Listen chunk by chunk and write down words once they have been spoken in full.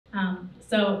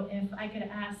So if I could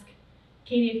ask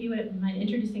Katie if you wouldn't mind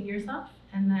introducing yourself,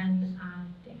 and then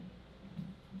Dan.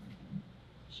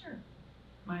 Sure.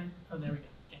 Oh, there we go.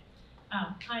 Okay.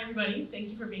 Hi, everybody. Thank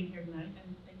you for being here tonight,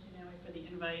 and thank you, Naomi, for the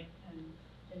invite. And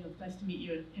Daniel, it's nice to meet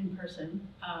you in person.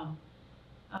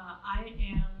 I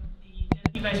am the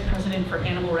Deputy Vice President for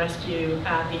Animal Rescue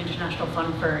at the International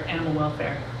Fund for Animal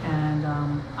Welfare, and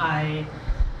I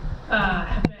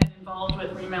have been involved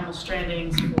with Mammal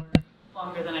Strandings for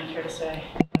longer than I care to say,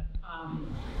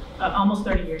 but almost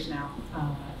 30 years now,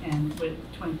 and with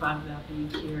 25 of that being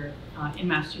here in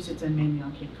Massachusetts and mainly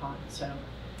on Cape Cod. So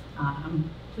I'm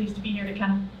pleased to be here to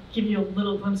kind of give you a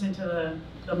little glimpse into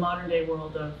the modern day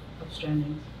world of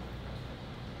strandings.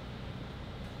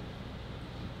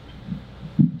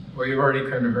 Well, you've already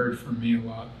kind of heard from me a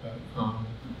lot, but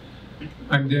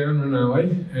I'm Dan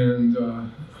Ranalli,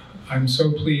 and I'm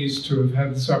so pleased to have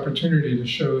had this opportunity to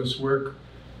show this work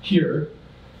here,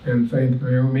 and thank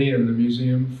Naomi and the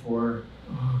museum for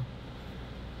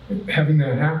having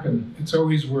that happen. It's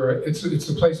always where it's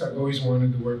the place I've always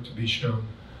wanted the work to be shown.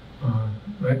 I'm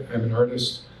an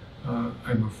artist.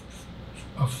 I'm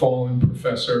a fallen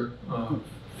professor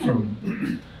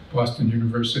from Boston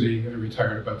University. I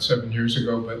retired about 7 years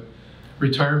ago, but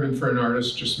retirement for an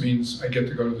artist just means I get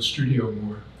to go to the studio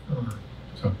more.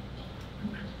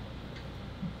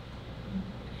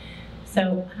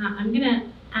 So I'm going to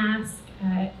ask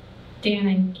Dan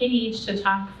and Katie each to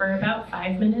talk for about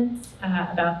 5 minutes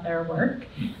about their work,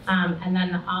 and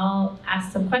then I'll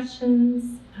ask some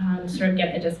questions, sort of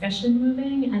get a discussion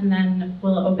moving, and then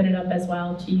we'll open it up as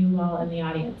well to you all in the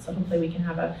audience. So hopefully we can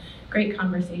have a great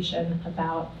conversation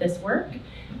about this work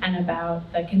and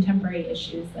about the contemporary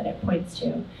issues that it points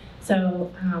to.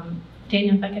 So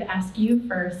Daniel, if I could ask you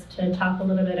first to talk a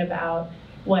little bit about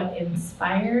what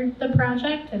inspired the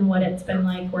project and what it's been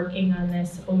like working on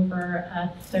this over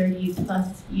a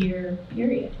 30-plus year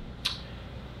period.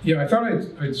 Yeah, I thought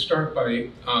I'd start by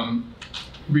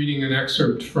reading an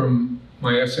excerpt from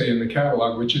my essay in the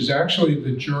catalog, which is actually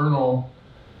the journal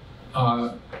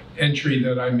entry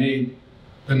that I made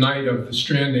the night of the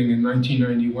stranding in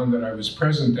 1991 that I was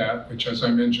present at, which, as I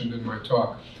mentioned in my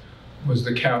talk, was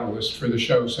the catalyst for the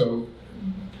show. So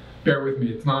bear with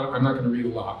me. I'm not going to read a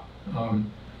lot.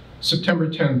 September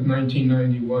 10th,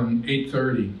 1991,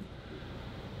 8:30.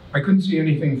 I couldn't see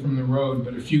anything from the road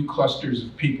but a few clusters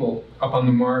of people up on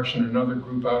the marsh and another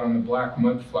group out on the black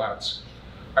mud flats.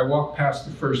 I walked past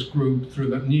the first group through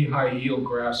the knee-high eel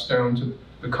grass down to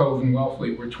the cove in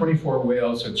Wellfleet where 24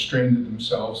 whales had stranded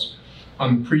themselves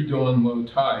on the pre-dawn low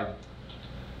tide.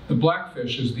 The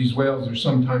blackfish, as these whales are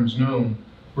sometimes known,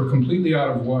 were completely out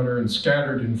of water and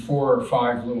scattered in 4 or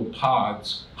 5 little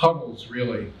pods, huddles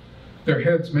really, their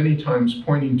heads many times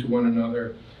pointing to one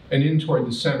another and in toward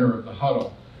the center of the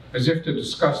huddle, as if to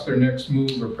discuss their next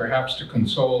move or perhaps to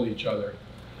console each other.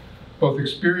 Both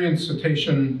experienced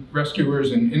cetacean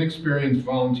rescuers and inexperienced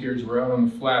volunteers were out on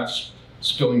the flats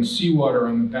spilling seawater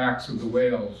on the backs of the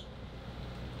whales.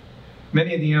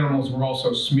 Many of the animals were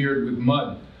also smeared with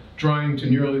mud, drying to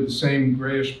nearly the same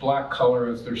grayish-black color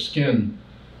as their skin.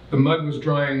 The mud was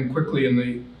drying quickly in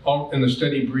the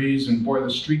steady breeze and bore the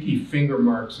streaky finger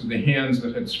marks of the hands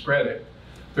that had spread it.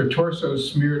 Their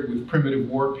torsos smeared with primitive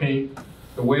war paint.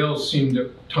 The whales seemed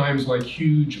at times like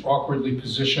huge, awkwardly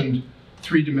positioned,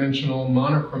 three-dimensional,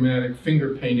 monochromatic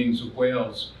finger paintings of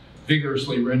whales,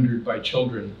 vigorously rendered by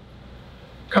children.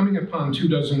 Coming upon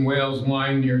 24 whales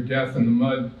lying near death in the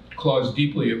mud claws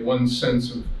deeply at one's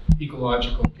sense of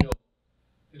ecological guilt.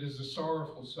 It is a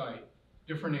sorrowful sight,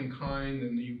 different in kind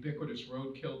than the ubiquitous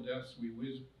roadkill deaths we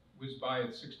whiz by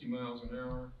at 60 miles an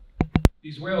hour.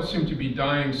 These whales seem to be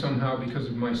dying somehow because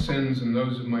of my sins and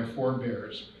those of my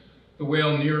forebears. The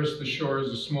whale nearest the shore is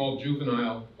a small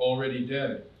juvenile, already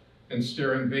dead, and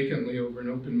staring vacantly over an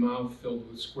open mouth filled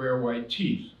with square white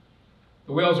teeth.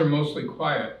 The whales are mostly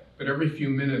quiet, but every few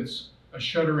minutes, a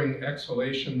shuddering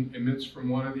exhalation emits from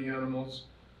one of the animals,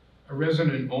 a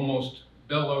resonant, almost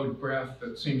bellowed breath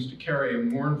that seems to carry a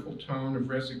mournful tone of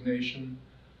resignation,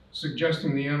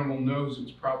 suggesting the animal knows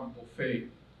its probable fate.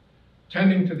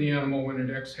 Tending to the animal when it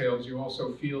exhales, you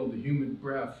also feel the humid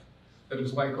breath that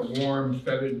is like a warm,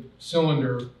 fetid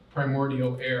cylinder of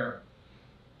primordial air.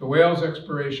 The whale's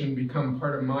expiration become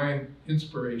part of my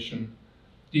inspiration,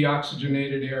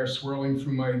 deoxygenated air swirling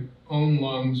through my own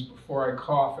lungs before I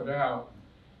cough it out.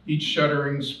 Each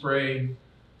shuddering spray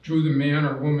drew the man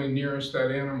or woman nearest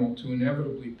that animal to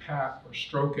inevitably pat or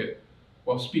stroke it,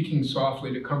 while speaking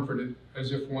softly to comfort it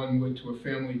as if one would to a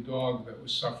family dog that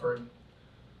was suffering.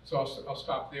 So I'll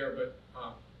stop there, but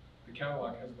the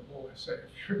catalog has the whole essay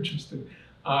if you're interested.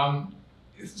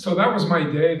 so that was my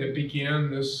day that began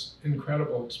this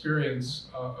incredible experience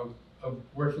of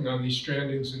working on these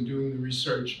strandings and doing the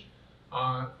research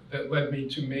that led me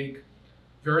to make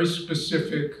very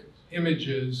specific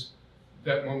images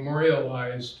that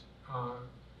memorialized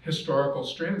historical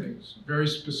strandings, very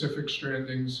specific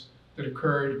strandings that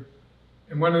occurred.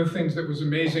 And one of the things that was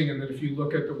amazing, and that if you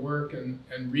look at the work and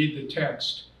read the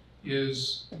text,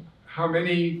 is how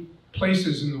many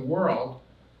places in the world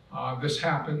this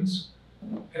happens,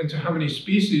 and to how many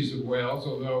species of whales,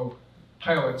 although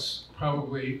pilots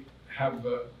probably have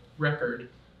the record,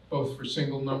 both for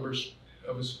single numbers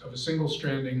of a single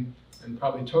stranding and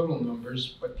probably total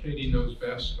numbers, but Katie knows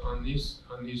best on these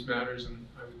matters, and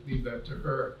I would leave that to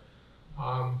her.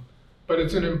 But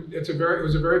it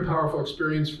was a very powerful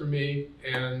experience for me,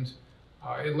 and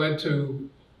it led to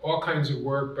all kinds of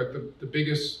work. But the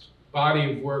biggest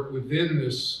body of work within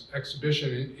this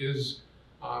exhibition is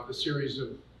the series of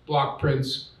block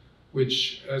prints,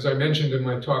 which, as I mentioned in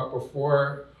my talk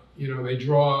before, they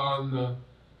draw on the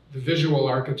visual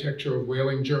architecture of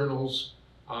whaling journals.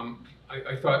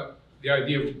 I thought the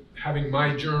idea of having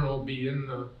my journal be in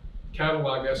the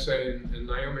catalog essay, and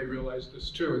Naomi realized this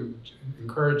too and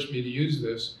encouraged me to use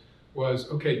this, was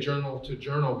okay, journal to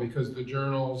journal, because the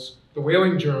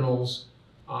whaling journals,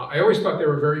 I always thought they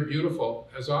were very beautiful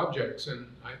as objects, and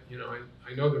I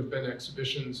know there have been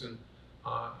exhibitions, and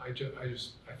I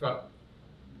thought,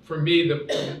 for me,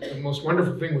 the most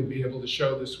wonderful thing would be able to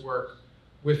show this work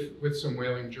with some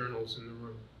whaling journals in the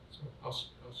room. So I'll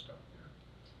stop there.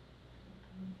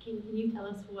 Can you tell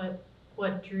us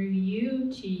what drew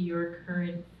you to your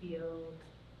current field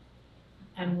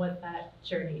and what that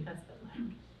journey has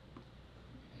been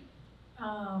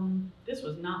like? This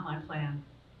was not my plan.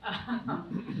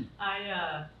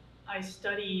 I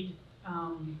studied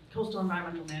coastal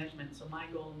environmental management, so my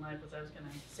goal in life was I was going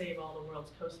to save all the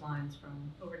world's coastlines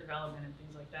from overdevelopment and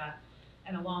things like that.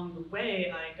 And along the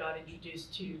way, I got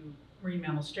introduced to marine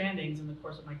mammal strandings in the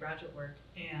course of my graduate work,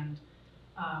 and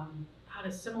had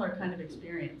a similar kind of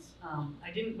experience.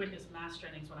 I didn't witness mass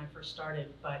strandings when I first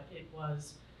started, but it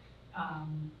was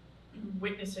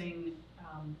witnessing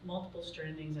multiple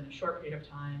strandings in a short period of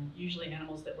time, usually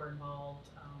animals that were involved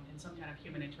in some kind of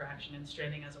human interaction and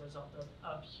stranding as a result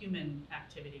of human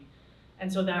activity.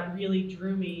 And so that really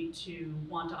drew me to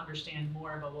want to understand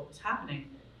more about what was happening.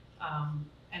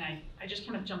 And I just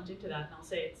kind of jumped into that, and I'll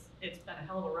say it's been a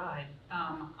hell of a ride.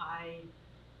 I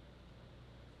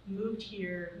moved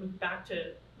back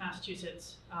to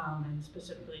Massachusetts, and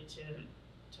specifically to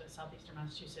southeastern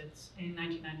Massachusetts in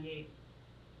 1998.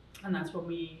 And that's when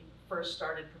we first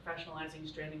started professionalizing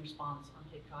stranding response on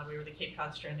Cape Cod. We were the Cape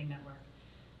Cod Stranding Network.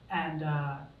 And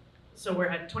so we're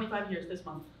at 25 years this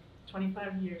month.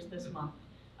 25 years this month.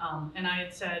 And I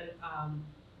had said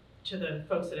to the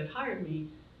folks that had hired me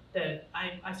that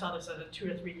I saw this as a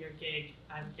 2 or 3 year gig.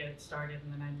 I would get it started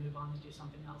and then I'd move on to do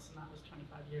something else, and that was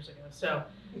 25 years ago. So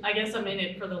I guess I'm in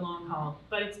it for the long haul,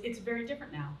 but it's very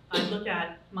different now. I look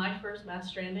at my first mass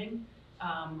stranding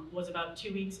was about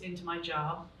 2 weeks into my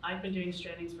job. I've been doing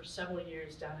strandings for several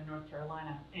years down in North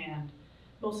Carolina, and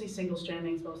mostly single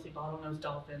strandings, mostly bottlenose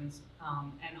dolphins,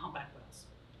 and humpback whales.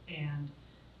 And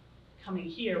coming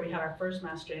here, we had our first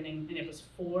mass stranding, and it was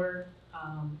 4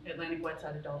 Atlantic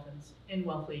white-sided dolphins in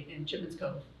Wellfleet in Chipman's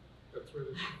Cove. That's where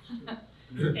this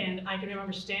is. And I can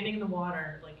remember standing in the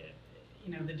water, like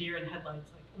the deer in headlights,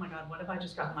 like, oh my God, what have I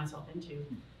just gotten myself into?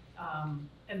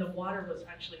 And the water was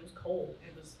it was cold.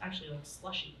 It was actually like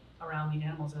slushy around the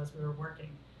animals as we were working.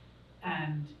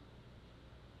 And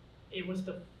it was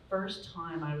the first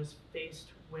time I was faced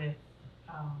with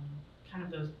kind of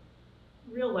those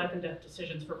real life and death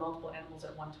decisions for multiple animals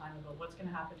at one time about what's going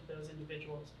to happen to those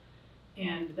individuals.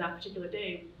 And that particular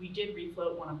day, we did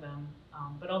refloat one of them,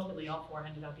 but ultimately all 4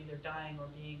 ended up either dying or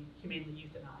being humanely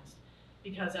euthanized.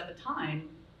 Because at the time,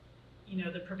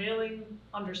 the prevailing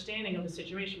understanding of the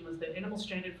situation was that animals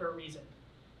stranded for a reason.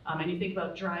 And you think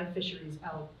about drive fisheries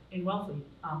out in Wellfleet,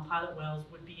 pilot whales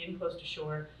would be in close to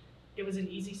shore. It was an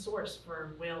easy source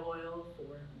for whale oil,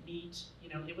 for meat,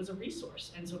 it was a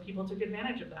resource. And so people took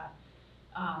advantage of that.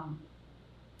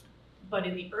 But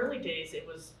in the early days, it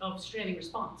was of stranding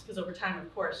response, because over time,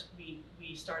 of course,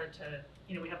 we started to,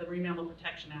 we have the Marine Mammal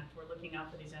Protection Act. We're looking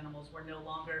out for these animals. We're no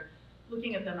longer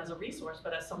looking at them as a resource,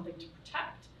 but as something to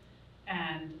protect.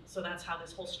 And so that's how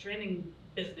this whole stranding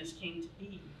business came to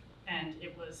be. And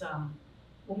it was,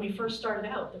 when we first started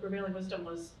out, the prevailing wisdom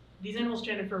was, these animals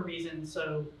stranded for a reason,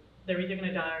 so they're either going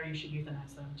to die or you should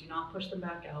euthanize them. Do not push them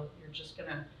back out. You're just going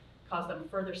to cause them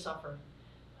further suffering.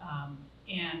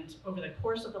 And over the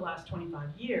course of the last 25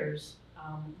 years,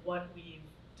 what we've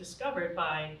discovered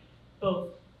by both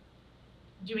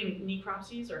doing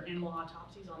necropsies or animal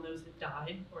autopsies on those that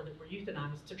died or that were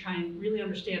euthanized to try and really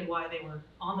understand why they were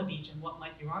on the beach and what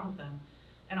might be wrong with them.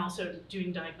 And also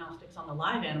doing diagnostics on the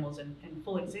live animals and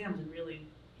full exams and really,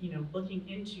 looking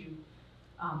into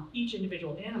each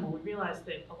individual animal, we realized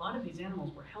that a lot of these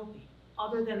animals were healthy,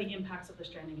 other than the impacts of the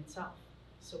stranding itself.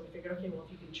 So we figured, okay, well,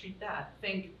 if you can treat that,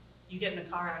 think you get in a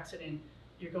car accident,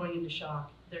 you're going into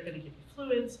shock, they're gonna give you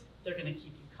fluids, they're gonna keep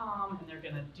you calm, and they're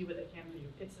gonna do what they can for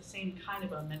you. It's the same kind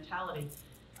of a mentality.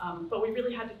 But we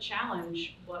really had to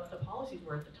challenge what the policies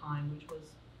were at the time, which was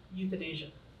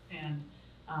euthanasia. And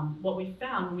what we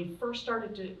found when we first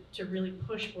started to really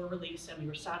push for release, and we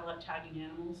were satellite tagging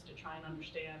animals to try and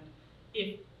understand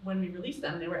if, when we released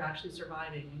them, they were actually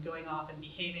surviving and going off and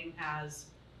behaving as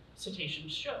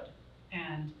cetaceans should.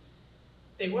 And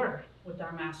they were. With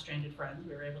our mass stranded friends,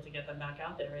 we were able to get them back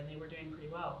out there, and they were doing pretty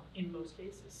well in most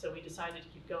cases. So we decided to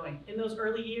keep going. In those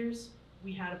early years,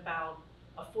 we had about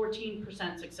a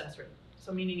 14% success rate.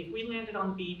 So meaning if we landed on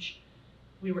the beach,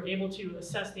 we were able to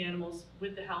assess the animals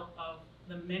with the help of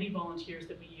the many volunteers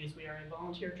that we use. We are a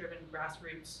volunteer-driven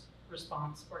grassroots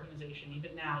response organization.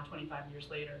 Even now, 25 years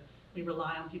later, we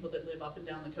rely on people that live up and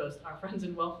down the coast. Our friends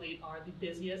in Wellfleet are the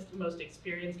busiest, most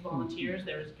experienced volunteers.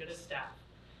 They're as good as staff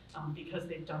because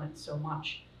they've done it so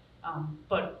much.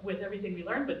 But with everything we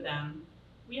learned with them,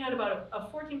 we had about a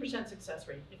 14% success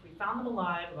rate. If we found them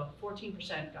alive, about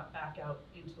 14% got back out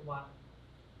into the wild.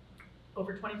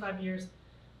 Over 25 years,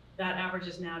 that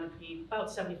averages now to be about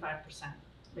 75%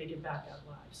 they get back out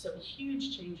alive. So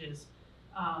huge changes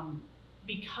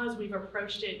because we've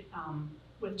approached it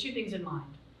with two things in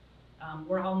mind.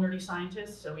 We're all nerdy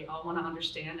scientists, so we all want to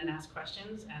understand and ask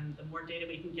questions, and the more data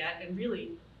we can get, and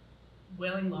really,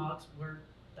 whaling logs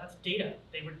that's data.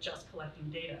 They were just collecting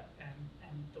data, and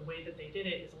the way that they did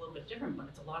it is a little bit different, but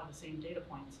it's a lot of the same data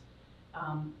points.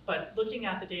 But looking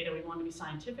at the data, we wanted to be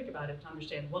scientific about it to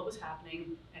understand what was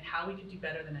happening and how we could do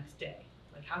better the next day.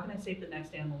 Like, how can I save the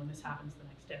next animal when this happens the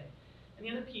next day? And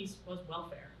the other piece was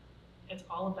welfare. It's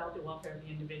all about the welfare of the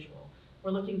individual.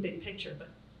 We're looking big picture, but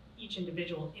each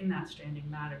individual in that stranding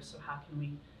matters, so how can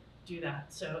we do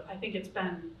that? So I think it's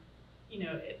been,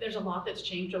 there's a lot that's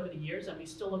changed over the years, and we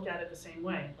still look at it the same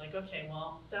way. Like, okay,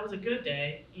 well, that was a good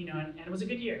day, and it was a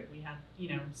good year. We had,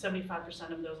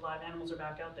 75% of those live animals are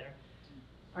back out there.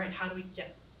 All right, how do we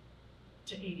get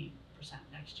to 80%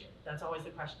 next year? That's always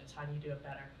the question, is how do you do it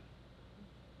better?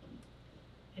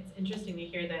 It's interesting to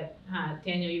hear that,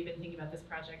 Daniel, you've been thinking about this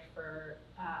project for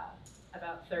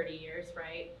about 30 years,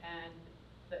 right? And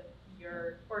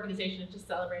your organization is just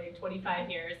celebrating 25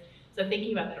 years. So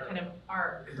thinking about that kind of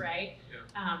arc, right?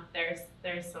 Yeah.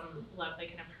 There's some lovely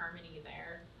kind of harmony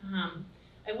there.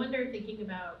 I wonder, thinking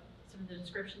about sort of the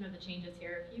description of the changes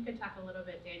here, if you could talk a little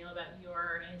bit, Daniel, about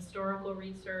your historical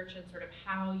research and sort of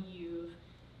how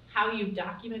you've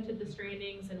documented the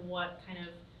strandings and what kind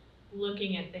of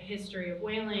looking at the history of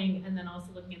whaling and then also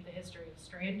looking at the history of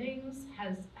strandings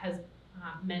has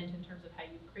meant in terms of how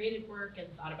you've created work and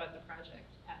thought about the project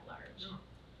at large.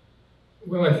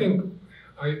 Well, I think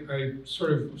I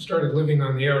sort of started living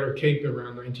on the outer Cape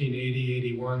around 1980,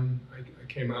 81. I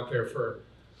came out there for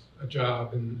a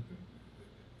job and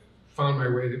found my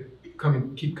way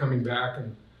to keep coming back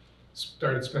and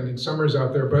started spending summers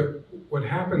out there. But what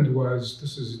happened was,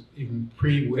 this is even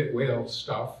pre-whale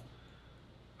stuff,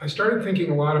 I started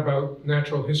thinking a lot about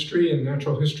natural history and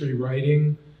natural history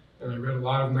writing, and I read a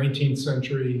lot of 19th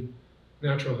century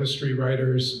natural history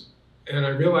writers, and I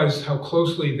realized how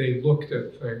closely they looked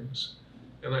at things.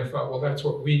 And I thought, well, that's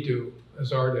what we do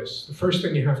as artists. The first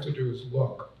thing you have to do is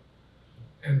look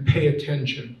and pay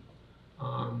attention.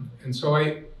 And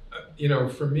so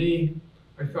for me,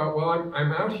 I thought, well,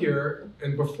 I'm out here,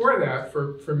 and before that,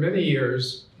 for many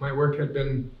years, my work had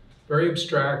been very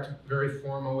abstract, very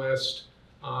formalist.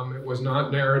 It was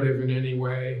not narrative in any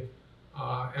way.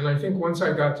 And I think once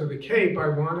I got to the Cape, I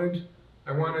wanted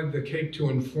the Cape to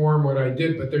inform what I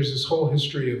did, but there's this whole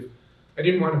history of, I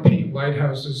didn't want to paint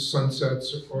lighthouses,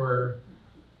 sunsets, or,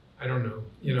 I don't know,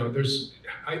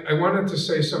 I wanted to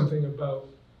say something about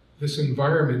this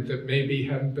environment that maybe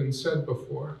hadn't been said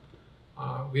before.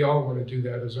 We all want to do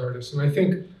that as artists. And I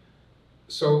think,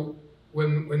 so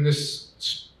when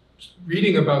this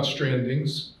reading about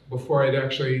strandings, before I'd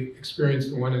actually experienced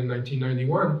the one in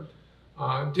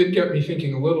 1991, did get me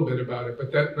thinking a little bit about it.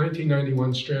 But that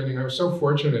 1991 stranding, I was so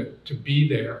fortunate to be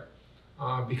there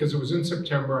because it was in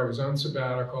September. I was on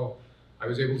sabbatical. I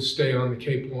was able to stay on the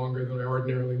Cape longer than I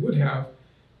ordinarily would have.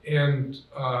 And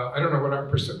I don't know what our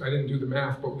percent, I didn't do the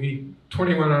math, but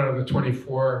 21 out of the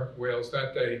 24 whales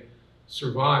that day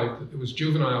survived. It was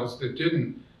juveniles that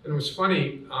didn't. And it was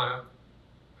funny,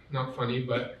 not funny,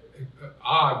 but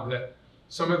odd that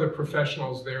some of the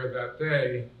professionals there that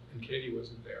day, and Katie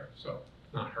wasn't there, so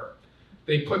not her,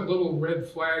 they put little red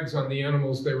flags on the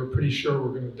animals they were pretty sure were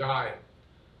going to die.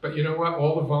 But you know what?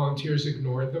 All the volunteers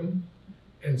ignored them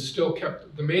and still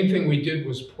kept, the main thing we did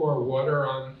was pour water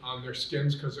on their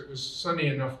skins because it was sunny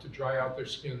enough to dry out their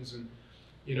skins, and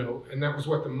you know, and that was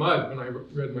what the mud, when I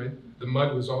read the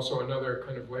mud was also another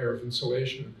kind of layer of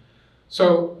insulation.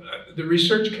 So the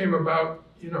research came about,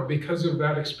 you know, because of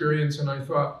that experience, and I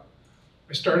thought,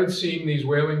 I started seeing these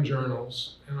whaling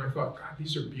journals, and I thought, God,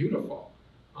 these are beautiful.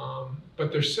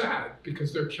 But they're sad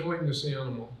because they're killing this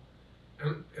animal.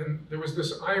 And there was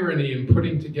this irony in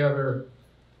putting together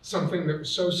something that was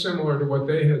so similar to what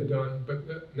they had done, but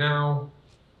that now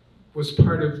was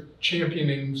part of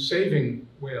championing saving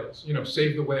whales, you know,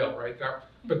 save the whale, right?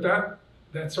 But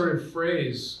that sort of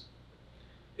phrase,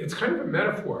 it's kind of a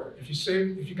metaphor. If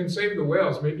you can save the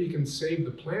whales, maybe you can save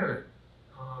the planet.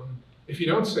 If you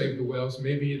don't save the whales,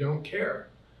 maybe you don't care.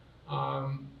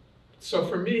 So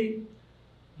for me,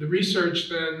 the research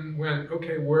then went,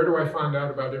 okay, where do I find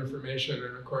out about information?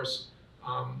 And of course,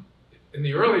 in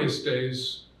the earliest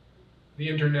days, the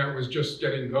internet was just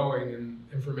getting going and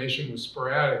information was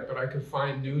sporadic, but I could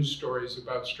find news stories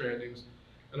about strandings.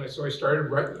 And so I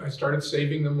started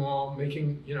saving them all,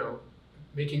 eventually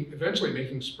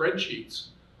making spreadsheets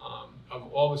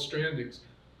of all the strandings.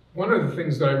 One of the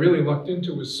things that I really looked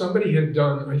into was somebody had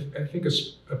done, I think a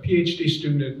PhD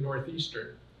student at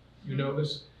Northeastern, you know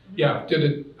this? Yeah,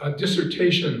 did a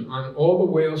dissertation on all the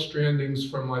whale strandings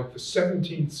from like the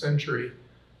 17th century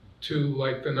to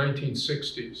like the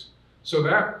 1960s. So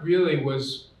that really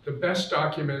was the best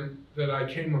document that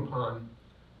I came upon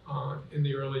in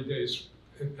the early days.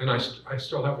 And I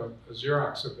still have a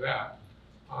Xerox of that.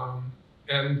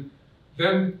 And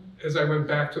then as I went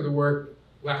back to the work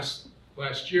last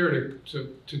year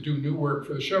to do new work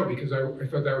for the show, because I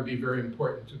thought that would be very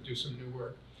important to do some new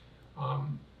work.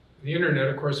 The internet,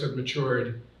 of course, had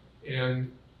matured,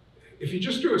 and if you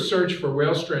just do a search for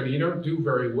whale stranding, you don't do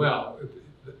very well.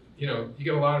 You know, you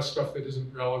get a lot of stuff that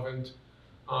isn't relevant.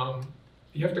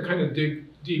 You have to kind of dig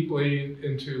deeply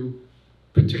into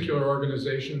particular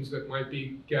organizations that might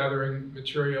be gathering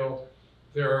material.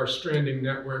 There are stranding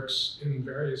networks in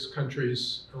various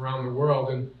countries around the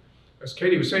world, and as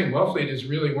Katie was saying, Wellfleet is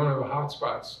really one of the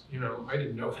hotspots. You know, I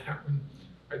didn't know that when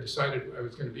I decided I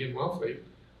was going to be in Wellfleet.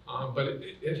 But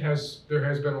there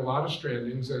has been a lot of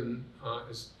strandings, and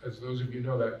as those of you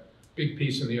know, that big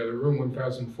piece in the other room,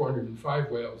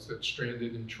 1,405 whales that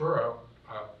stranded in Truro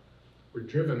were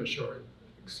driven ashore.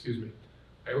 Excuse me,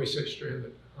 I always say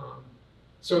stranded.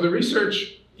 So the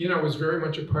research, you know, was very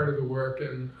much a part of the work,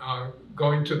 and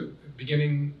going to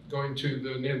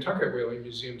the Nantucket Whaling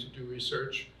Museum to do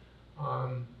research,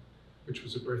 which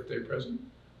was a birthday present,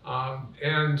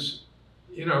 and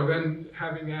you know, then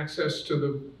having access to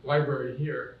the library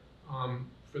here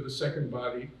for the second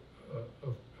body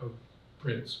of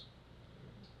prints.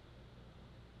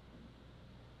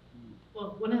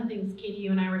 Well, one of the things, Katie,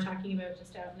 you and I were talking about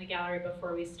just out in the gallery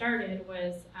before we started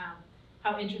was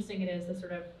how interesting it is to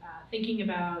sort of thinking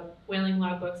about whaling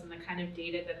logbooks and the kind of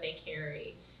data that they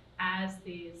carry as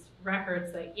these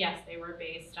records that, yes, they were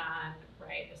based on,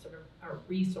 right, a sort of a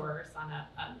resource on a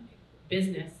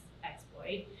business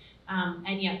exploit.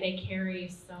 And yet they carry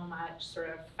so much sort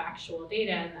of factual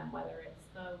data in them, whether it's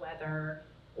the weather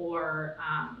or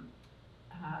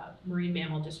marine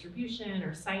mammal distribution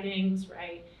or sightings,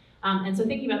 right? And so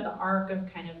thinking about the arc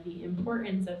of kind of the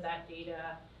importance of that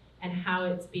data and how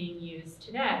it's being used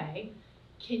today,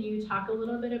 can you talk a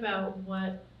little bit about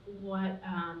what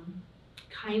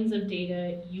kinds of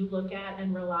data you look at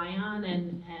and rely on,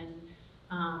 and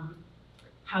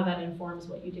how that informs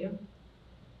what you do?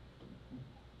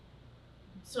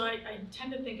 So I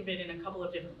tend to think of it in a couple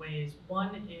of different ways.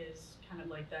 One is kind of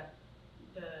like that,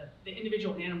 the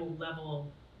individual animal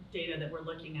level data that we're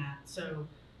looking at. So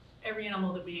every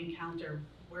animal that we encounter,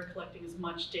 we're collecting as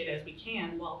much data as we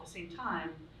can, while at the same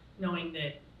time knowing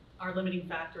that our limiting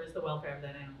factor is the welfare of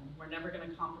that animal. We're never going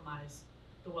to compromise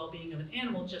the well-being of an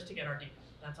animal just to get our data.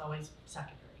 That's always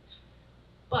secondary.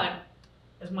 But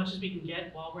as much as we can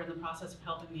get while we're in the process of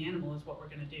helping the animal is what we're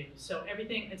going to do. So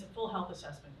everything, it's a full health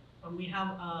assessment. When we have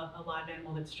a live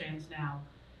animal that strands now,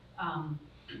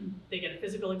 they get a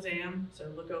physical exam, so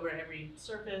look over every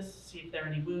surface, see if there are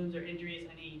any wounds or injuries,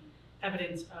 any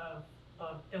evidence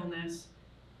of illness.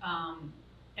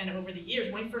 And over the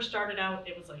years, when we first started out,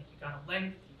 it was like you got a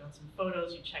length, you got some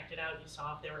photos, you checked it out, you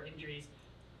saw if there were injuries.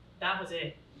 That was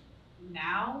it.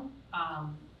 Now,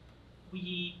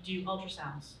 we do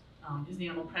ultrasounds. Is the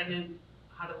animal pregnant?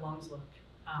 How do the lungs look?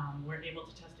 We're able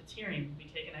to test its hearing. We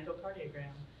take an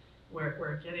echocardiogram.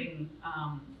 We're getting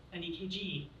an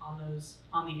EKG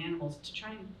on the animals to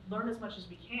try and learn as much as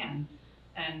we can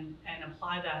and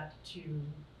apply that to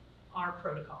our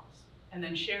protocols, and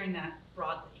then sharing that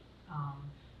broadly.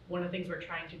 One of the things we're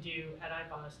trying to do at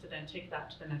IFAW is to then take that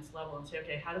to the next level and say,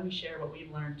 okay, how do we share what we've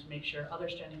learned to make sure other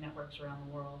stranding networks around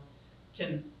the world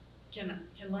can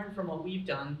learn from what we've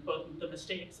done, both the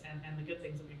mistakes and the good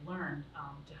things that we've learned,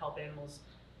 to help animals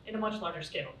in a much larger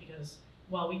scale. Because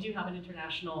while we do have we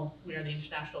are the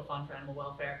International Fund for Animal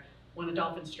Welfare, when a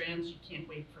dolphin strands, you can't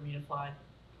wait for me to fly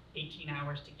 18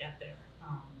 hours to get there.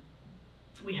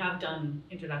 We have done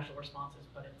international responses,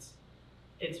 but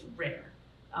it's rare.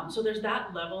 So there's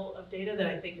that level of data that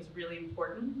I think is really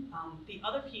important. The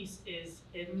other piece is,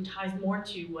 it ties more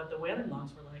to what the whaling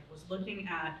logs were like, was looking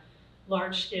at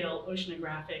large-scale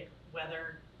oceanographic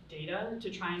weather data to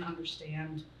try and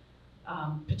understand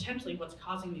potentially what's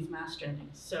causing these mass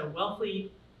strandings. So Wellfleet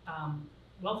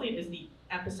is the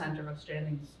epicenter of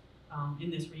strandings in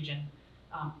this region,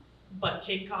 but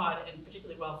Cape Cod, and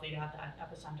particularly Wellfleet at that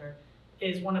epicenter,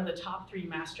 is one of the top 3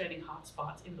 mass stranding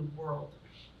hotspots in the world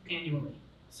annually.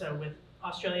 So with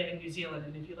Australia and New Zealand,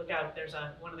 and if you look out, there's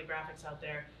one of the graphics out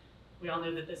there, we all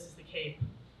know that this is the Cape.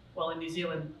 Well, in New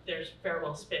Zealand, there's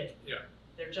Farewell Spit. Yeah.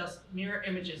 They're just mirror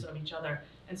images of each other.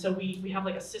 And so we have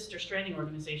like a sister stranding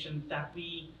organization that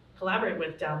we collaborate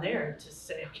with down there to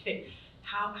say, okay,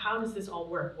 how does this all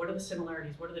work? What are the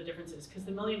similarities? What are the differences? Because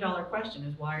the $1 million question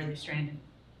is, why are they stranding,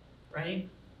 right?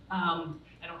 I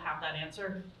don't have that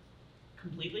answer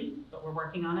completely, but we're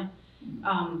working on it.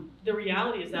 The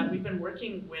reality is that we've been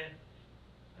working with,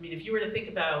 I mean, if you were to think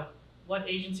about what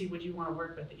agency would you want to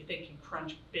work with that you think can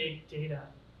crunch big data?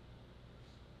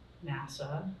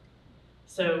 NASA.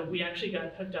 So we actually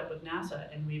got hooked up with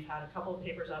NASA, and we've had a couple of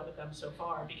papers out with them so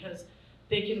far, because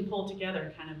they can pull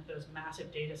together kind of those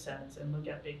massive data sets and look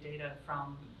at big data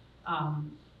from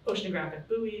oceanographic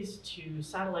buoys to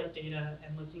satellite data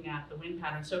and looking at the wind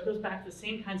patterns. So it goes back to the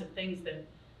same kinds of things that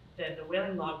the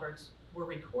whaling logbooks were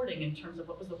recording in terms of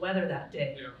what was the weather that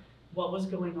day, what was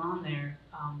going on there.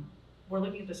 We're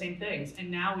looking at the same things.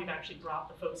 And now we've actually brought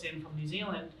the folks in from New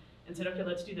Zealand and said, okay,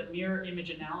 let's do the mirror image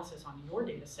analysis on your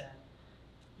data set,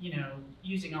 you know,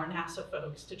 using our NASA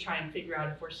folks to try and figure out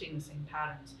if we're seeing the same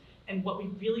patterns. And what we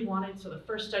really wanted, so the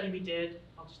first study we did,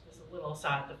 this is a little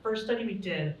aside, the first study we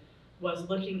did was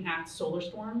looking at solar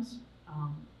storms,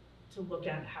 to look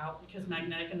at how, because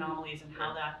magnetic anomalies and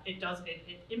how that, it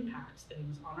impacts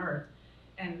things on Earth.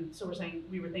 And so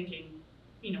we were thinking,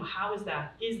 you know, how is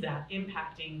that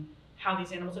impacting how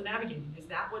these animals are navigating? Is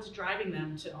that what's driving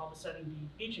them to all of a sudden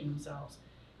be beaching themselves?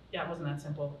 Yeah, it wasn't that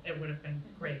simple. It would have been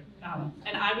great.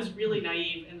 And I was really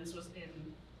naive, and this was in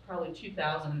probably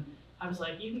 2000. I was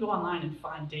like, you can go online and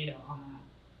find data on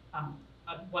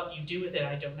that. What you do with it,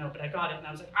 I don't know, but I got it, and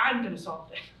I was like, I'm gonna solve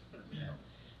it.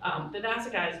 The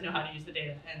NASA guys know how to use the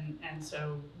data, and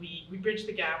so we bridged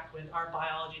the gap with our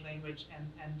biology language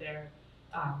and their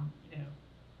you know,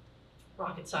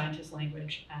 rocket scientist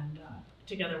language, and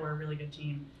together we're a really good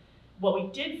team. What we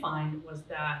did find was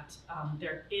that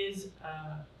there is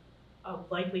a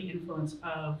likely influence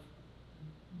of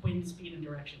wind speed and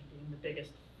direction being the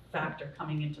biggest factor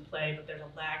coming into play, but there's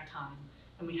a lag time,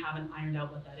 and we haven't ironed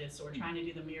out what that is. So we're trying to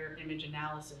do the mirror image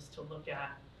analysis to look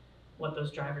at what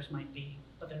those drivers might be.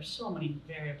 But there's so many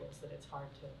variables that it's hard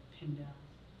to pin down.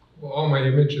 Well, all my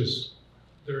images,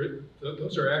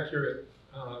 those are accurate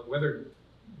weather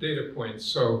data points.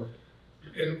 So,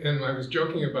 and I was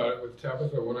joking about it with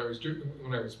Tabitha when I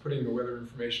was putting the weather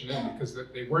information in, because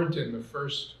they weren't in the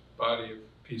first body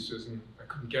of pieces, and I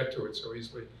couldn't get to it so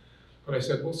easily. But I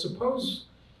said, well, suppose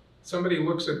somebody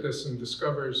looks at this and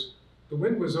discovers the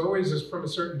wind was always from a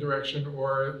certain direction,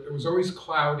 or it was always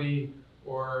cloudy,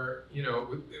 or, you know,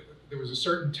 there was a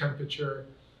certain temperature.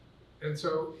 And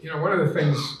so, you know, one of the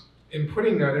things in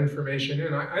putting that information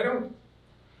in,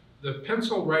 the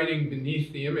pencil writing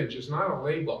beneath the image is not a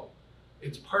label.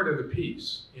 It's part of the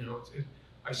piece. You know,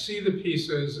 I see the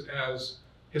pieces as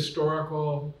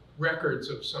historical records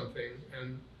of something,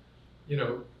 and, you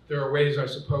know, there are ways, I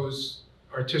suppose,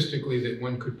 artistically that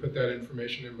one could put that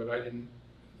information in, but I didn't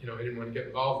want to get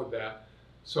involved with that.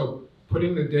 So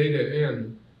putting the data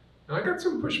in, and I got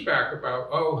some pushback about,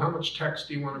 oh, how much text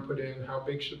do you want to put in? How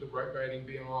big should the writing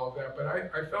be, and all of that? But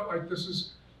I felt like this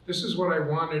is what I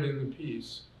wanted in the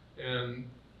piece. And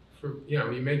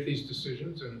you make these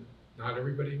decisions, and not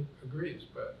everybody agrees.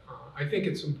 But I think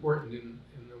it's important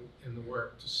in the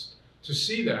work to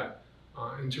see that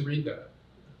and to read that.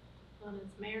 Well, and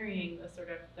it's marrying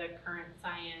the current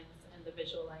science and the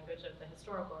visual language of the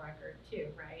historical record too,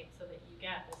 right? So that you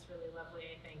get this really lovely,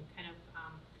 I think, kind of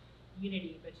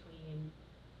unity between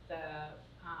the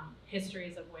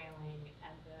histories of whaling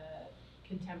and the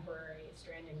contemporary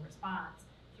stranding response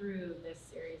through this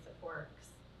series of works.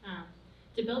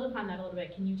 To build upon that a little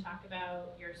bit, can you talk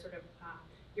about your sort of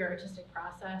your artistic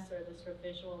process or the sort of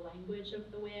visual language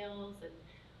of the whales and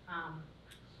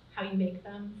how you make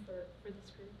them for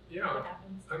this group? Yeah, what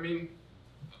happens? I mean,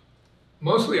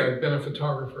 mostly I've been a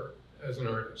photographer as an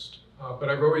artist, but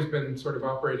I've always been sort of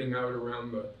operating out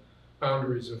around the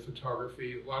boundaries of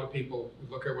photography. A lot of people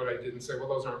would look at what I did and say, well,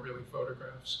 those aren't really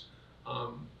photographs.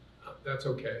 That's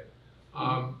okay.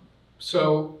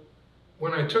 So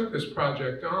when I took this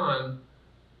project on,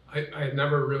 I had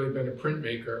never really been a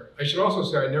printmaker. I should also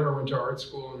say I never went to art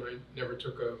school and I never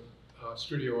took a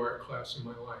studio art class in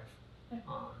my life.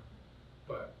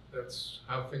 But that's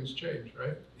how things change,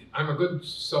 right? I'm a good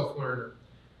self-learner.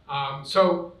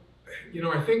 So, you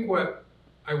know, I think what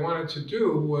I wanted to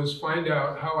do was find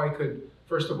out how I could,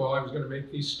 first of all, I was going to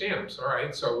make these stamps. All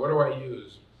right, so what do I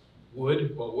use?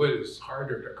 Wood? Well, wood is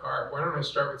harder to carve. Why don't I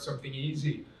start with something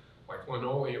easy, like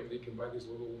linoleum? You can buy these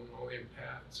little linoleum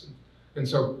pads. And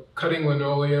so cutting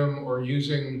linoleum or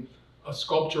using a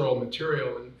sculptural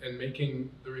material and making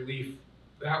the relief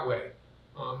that way.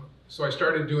 So I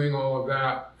started doing all of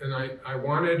that, and I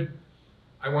wanted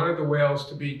the whales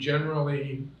to be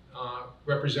generally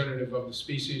representative of the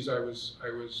species I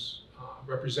was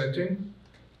representing.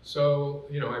 So,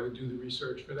 you know, I would do the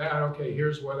research for that. Okay,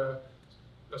 here's what a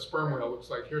sperm whale looks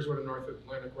like. Here's what a North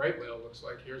Atlantic right whale looks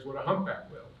like. Here's what a humpback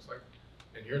whale looks like.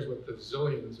 And here's what the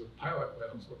zillions of pilot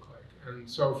whales look like. And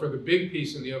so for the big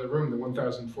piece in the other room, the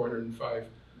 1,405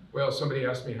 whales, somebody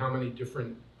asked me how many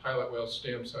different pilot whale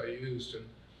stamps I used. And,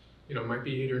 you know, it might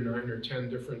be 8 or 9 or 10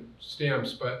 different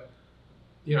stamps. But,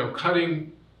 you know,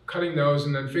 cutting those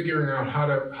and then figuring out how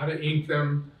to ink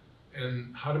them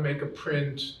and how to make a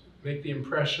print, make the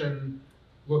impression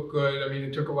look good. I mean,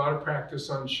 it took a lot of practice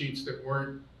on sheets that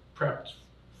weren't prepped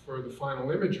for the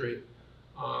final imagery.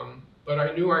 But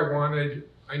I knew I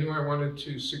wanted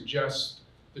to suggest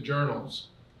the journals,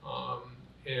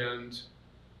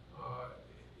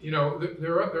 you know,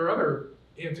 there are other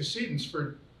antecedents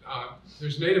for.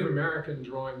 There's Native American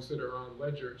drawings that are on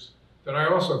ledgers that I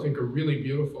also think are really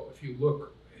beautiful. If you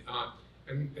look,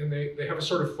 and they have a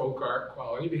sort of folk art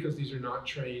quality because these are not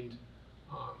trained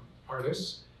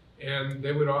artists, and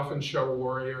they would often show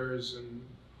warriors and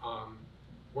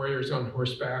warriors on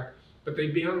horseback, but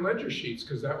they'd be on ledger sheets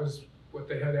because that was what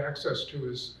they had access to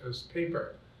as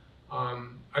paper.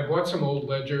 I bought some old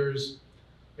ledgers.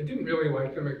 I didn't really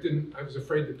like them. I was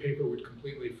afraid the paper would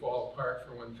completely fall apart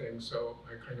for one thing, so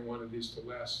I kind of wanted these to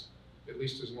last at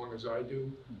least as long as I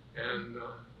do. And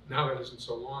now that isn't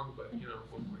so long, but you know,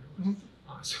 at one point it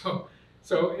was.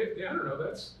 Yeah, I don't know.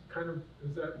 That's kind of,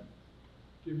 does that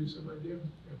give you some idea?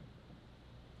 Yeah.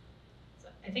 So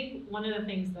I think one of the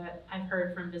things that I've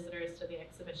heard from visitors to the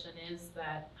exhibition is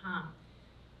that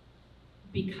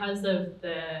because of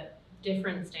the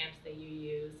different stamps that you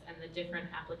use and the different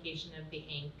application of the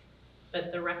ink,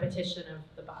 but the repetition of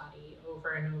the body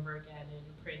over and over again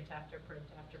in print after print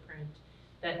after print,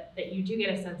 that you do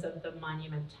get a sense of the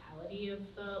monumentality of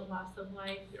the loss of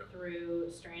life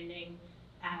through stranding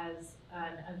as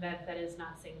an event that is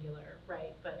not singular,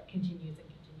 right, but continues and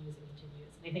continues and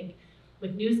continues. And I think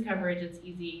with news coverage, it's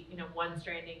easy, you know, one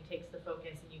stranding takes the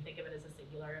focus and you think of it as a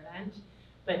singular event.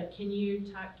 But can you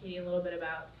talk, Katie, a little bit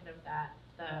about kind of that,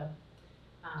 the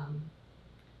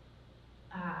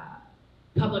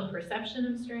public perception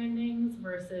of strandings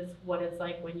versus what it's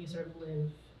like when you sort of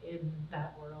live in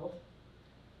that world?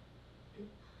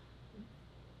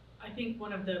 I think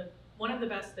one of the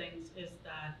best things is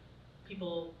that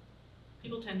people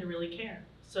tend to really care.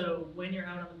 So when you're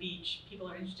out on the beach, people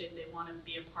are interested, they want to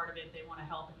be a part of it, they want to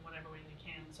help in whatever way they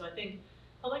can. So I think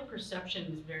public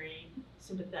perception is very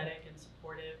sympathetic and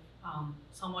supportive,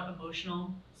 somewhat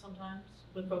emotional sometimes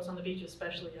with folks on the beach,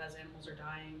 especially as animals are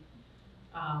dying.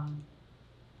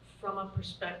 From a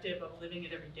perspective of living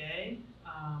it every day,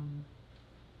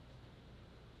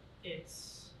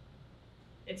 it's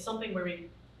something where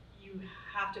you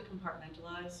have to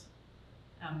compartmentalize.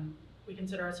 We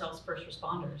consider ourselves first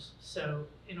responders, so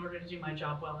in order to do my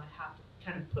job well, I have to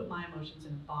kind of put my emotions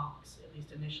in a box, at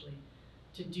least initially,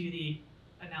 to do the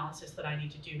analysis that I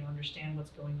need to do to understand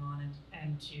what's going on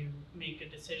and to make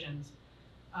good decisions.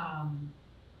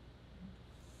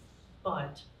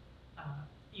 But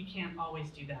you can't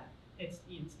always do that. I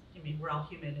mean, we're all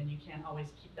human and you can't always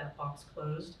keep that box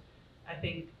closed. I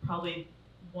think probably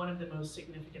one of the most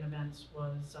significant events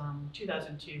was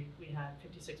 2002. We had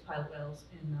 56 pilot whales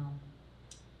in,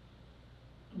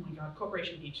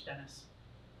 Corporation Beach, Dennis,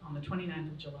 on the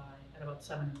 29th of July at about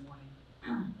 7 in the morning.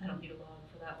 I don't need a log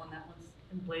for that one. That one's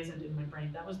emblazoned in my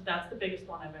brain. That's the biggest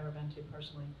one I've ever been to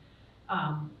personally.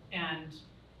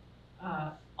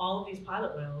 All of these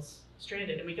pilot whales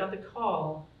stranded, and we got the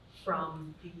call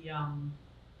from the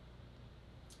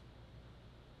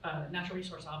natural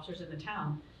resource officers in the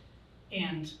town,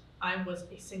 and I was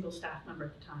a single staff member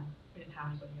at the time. We didn't have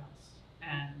anybody else,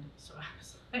 and so I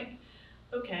was like,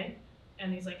 okay.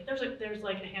 And he's like, there's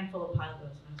like a handful of pilot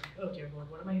whales, and I was like, oh dear Lord,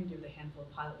 what am I going to do with a handful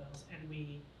of pilot whales? And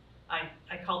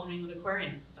I called the New England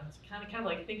Aquarium. That's kind of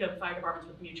like, think of fire departments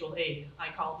with mutual aid. I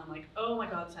called them like, oh my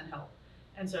God, send help.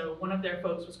 And so one of their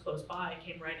folks was close by,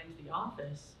 came right into the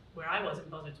office where I was in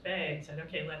Buzzards Bay, and said,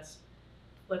 okay, let's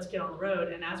get on the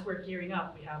road. And as we're gearing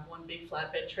up, we have one big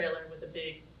flatbed trailer with a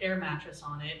big air mattress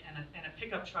on it, and a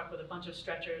pickup truck with a bunch of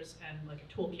stretchers and like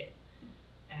a toolkit.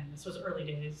 And this was early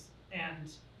days.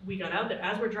 And we got out there.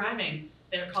 As we're driving,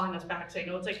 they're calling us back saying,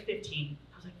 oh, it's like 15.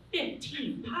 I was like,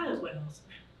 15 pilot whales?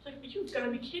 I was like, you've got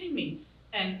to be kidding me.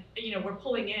 And we're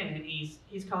pulling in, and he's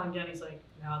calling down. He's like,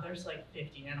 no, there's like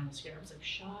 50 animals here. I was like,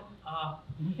 shut up.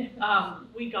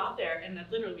 We got there, and then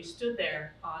literally we stood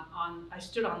there I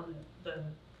stood on the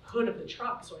hood of the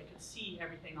truck so I could see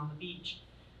everything on the beach.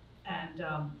 And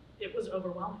it was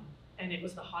overwhelming. And it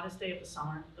was the hottest day of the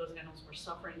summer. Those animals were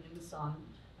suffering in the sun.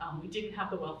 We didn't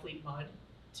have the Wellfleet mud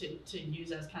to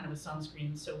use as kind of a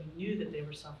sunscreen, so we knew that they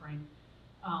were suffering.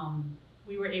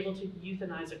 We were able to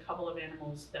euthanize a couple of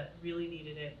animals that really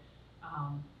needed it.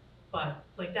 But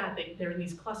like that, they're in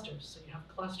these clusters. So you have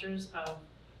clusters of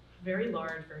very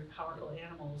large, very powerful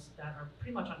animals that are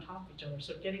pretty much on top of each other.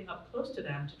 So getting up close to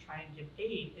them to try and give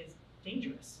aid is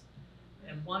dangerous.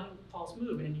 And one false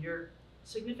move and you're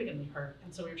significantly hurt.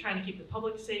 And so we were trying to keep the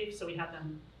public safe. So we had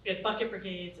bucket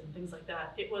brigades and things like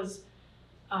that. It was,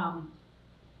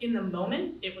 in the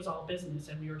moment, it was all business,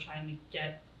 and we were trying to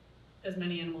get as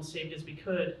many animals saved as we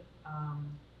could.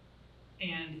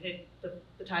 And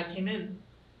the tide came in,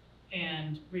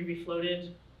 and we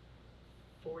refloated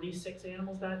 46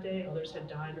 animals that day. Others had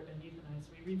died or been euthanized.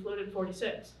 We refloated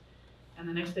 46, and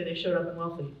the next day they showed up in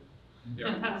Wellfleet.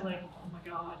 Yeah. And I was like, oh my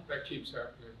God. That keeps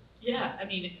happening. Yeah, I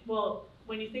mean, well,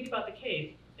 when you think about the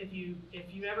Cape, if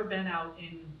you've ever been out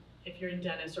if you're in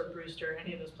Dennis or Brewster,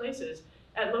 any of those places,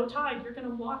 at low tide, you're going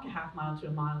to walk a half mile to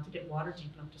a mile to get water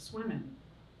deep enough to swim in.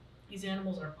 These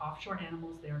animals are offshore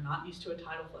animals. They are not used to a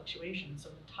tidal fluctuation, so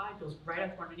the tide goes right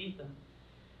up underneath them.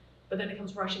 But then it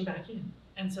comes rushing back in.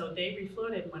 And so they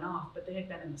refloated and went off, but they had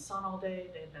been in the sun all day.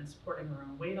 They had been supporting their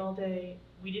own weight all day.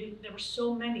 There were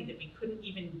so many that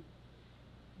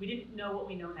we didn't know what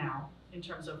we know now in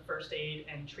terms of first aid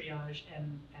and triage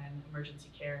and emergency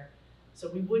care. So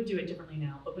we would do it differently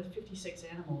now, but with 56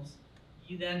 animals,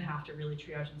 you then have to really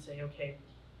triage and say, okay,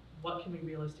 what can we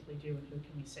realistically do and who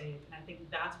can we save? And I think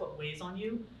that's what weighs on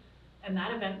you. And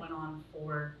that event went on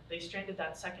they stranded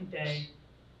that second day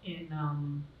in,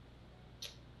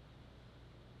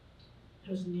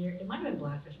 it might have been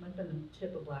Blackfish, it might have been the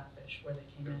tip of Blackfish where they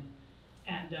came in.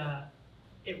 And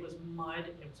it was mud,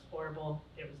 it was horrible,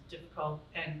 it was difficult,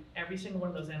 and every single one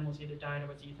of those animals either died or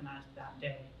was euthanized that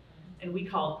day. And we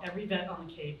called every vet on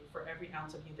the Cape for every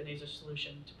ounce of euthanasia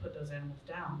solution to put those animals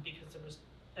down because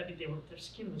their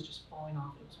skin was just falling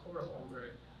off. It was horrible.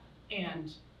 Right.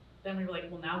 And then we were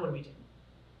like, well, now what do we do?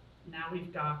 Now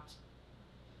we've got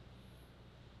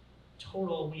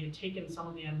we had taken some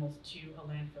of the animals to a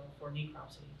landfill for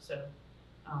necropsy. So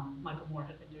Michael Moore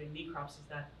had been doing necropsies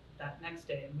that next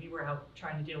day, and we were out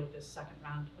trying to deal with this second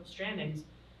round of strandings,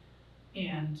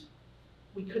 and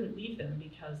we couldn't leave them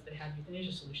because they had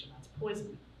euthanasia solution. That's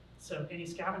poison. So any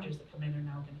scavengers that come in are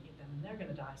now going to eat them, and they're going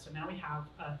to die. So now we have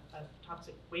a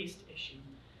toxic waste issue.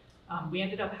 We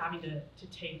ended up having to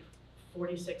take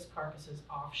 46 carcasses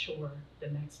offshore the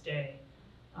next day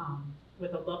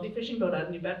with a lovely fishing boat out of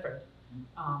New Bedford,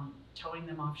 towing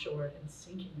them offshore and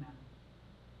sinking them.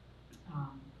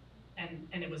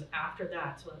 And it was after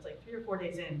that, so it's like 3 or 4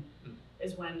 days in,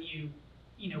 is when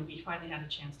we finally had a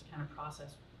chance to kind of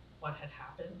process what had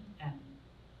happened. And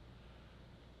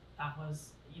that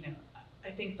was, I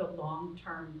think the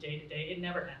long-term day-to-day, it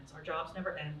never ends. Our jobs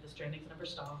never end, the strandings never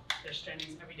stop. There's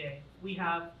strandings every day. We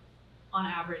have, on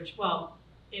average,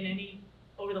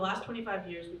 over the last 25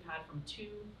 years, we've had from 2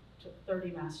 to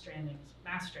 30 mass strandings.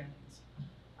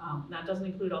 That doesn't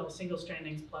include all the single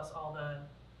strandings plus all the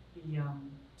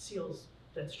seals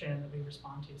that strand that we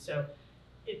respond to. So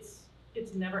it's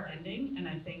never ending, and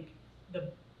I think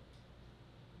the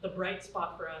bright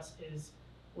spot for us is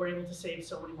we're able to save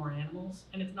so many more animals,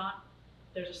 and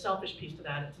there's a selfish piece to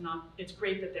that. It's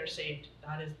great that they're saved.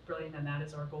 That is brilliant, and that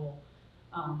is our goal.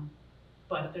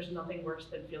 But there's nothing worse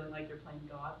than feeling like you're playing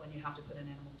God when you have to put an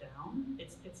animal down.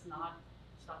 It's not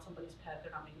It's not somebody's pet.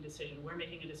 They're not making a decision. We're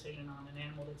making a decision on an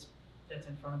animal that's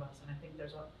in front of us. And I think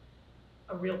there's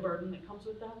a real burden that comes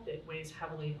with that weighs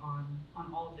heavily on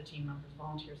all of the team members,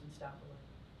 volunteers and staff alike.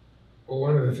 Well,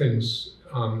 one of the things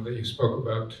that you spoke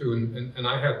about too, and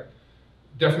I had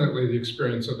definitely the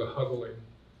experience of the huddling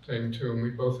thing too, and we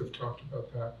both have talked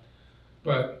about that.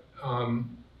 But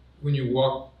when you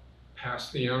walk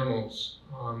past the animals,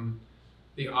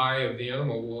 the eye of the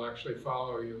animal will actually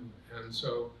follow you. And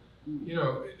so, you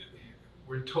know,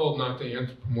 we're told not to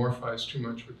anthropomorphize too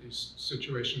much with these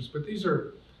situations, but these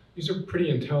are pretty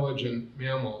intelligent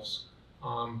mammals,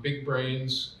 big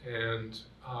brains, and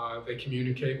they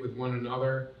communicate with one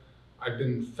another. I've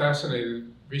been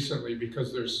fascinated recently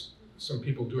because there's some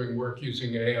people doing work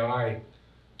using AI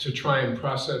to try and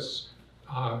process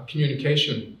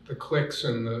communication, the clicks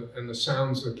and the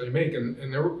sounds that they make,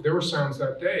 and there were sounds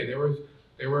that day.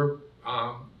 There were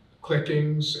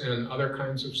clickings and other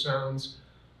kinds of sounds.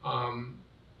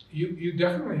 You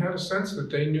definitely had a sense that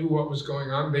they knew what was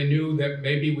going on. They knew that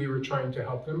maybe we were trying to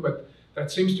help them, but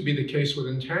that seems to be the case with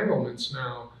entanglements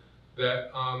now,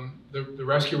 that the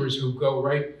rescuers who go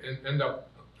right and end up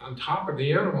on top of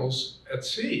the animals at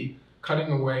sea,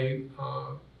 cutting away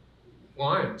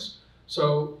lines.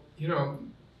 So, you know,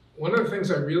 one of the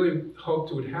things I really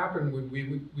hoped would happen would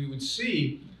we would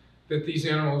see that these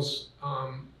animals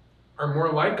are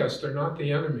more like us. They're not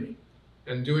the enemy.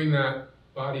 And doing that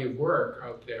body of work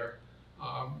out there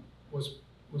was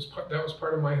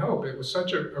part of my hope. It was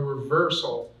such a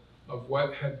reversal of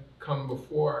what had come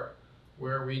before,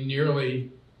 where we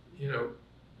nearly, you know,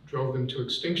 drove them to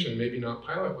extinction. Maybe not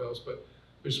pilot whales, but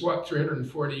there's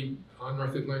 340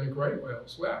 North Atlantic right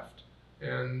whales left,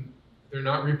 and they're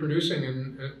not reproducing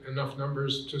in enough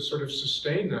numbers to sort of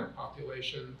sustain that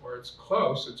population, or it's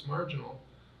close, it's marginal.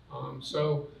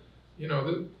 So, you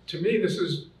know, to me, this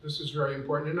is very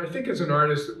important. And I think as an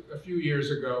artist, a few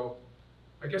years ago,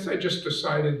 I guess I just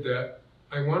decided that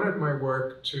I wanted my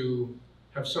work to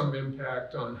have some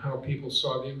impact on how people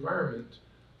saw the environment.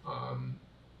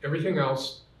 Everything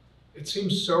else, it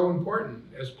seems so important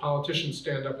as politicians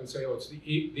stand up and say, oh, it's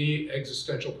the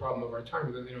existential problem of our time,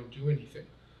 and then they don't do anything.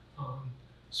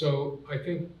 So I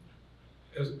think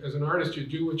as an artist, you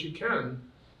do what you can,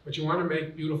 but you want to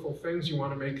make beautiful things. You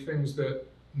want to make things that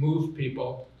move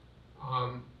people.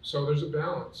 So there's a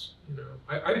balance, you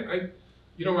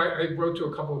know. I wrote to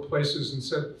a couple of places and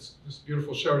said, this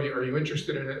beautiful show, are you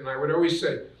interested in it? And I would always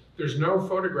say, there's no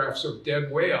photographs of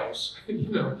dead whales, you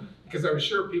know, because I was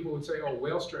sure people would say, oh,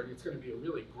 whale stranding, it's going to be a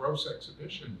really gross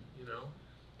exhibition, you know.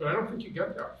 But I don't think you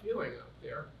get that feeling out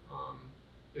there.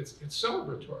 It's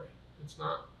celebratory. It's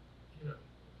not, you know,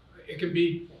 it can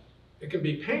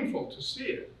be painful to see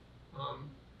it.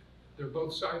 There are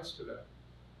both sides to that.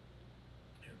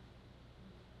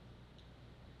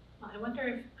 Well, I wonder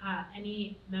if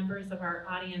any members of our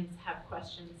audience have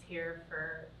questions here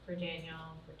for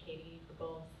Daniel, for Katie, for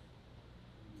both.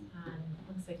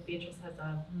 Looks like Beatrice has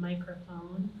a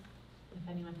microphone, if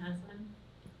anyone has one.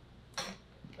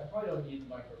 I probably don't need the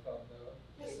microphone,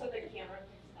 though. Just so the camera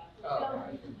picks up. Oh,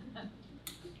 right.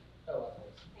 Hello.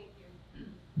 Thank you.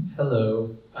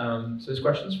 Hello. So this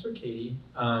question's for Katie.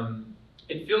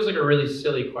 It feels like a really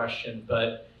silly question,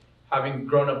 but having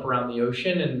grown up around the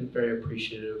ocean and very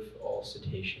appreciative of all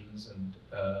cetaceans and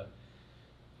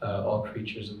all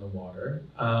creatures in the water,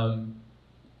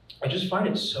 I just find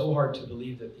it so hard to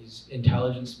believe that these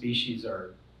intelligent species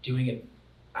are doing it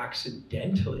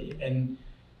accidentally. And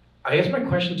I guess my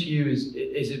question to you is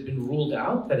it been ruled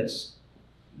out that it's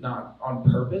not on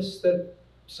purpose that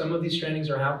some of these strandings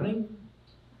are happening?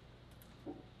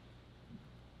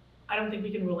 I don't think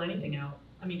we can rule anything out.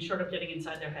 I mean, short of getting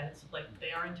inside their heads, like,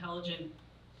 they are intelligent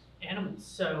animals.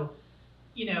 So,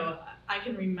 you know, I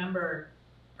can remember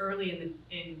early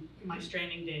in my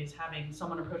stranding days having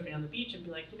someone approach me on the beach and be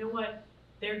like, you know what,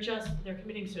 they're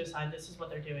committing suicide, this is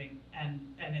what they're doing, and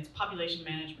it's population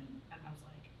management. And I was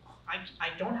like,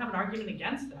 I don't have an argument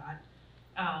against that.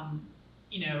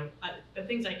 You know, the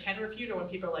things I can refute are when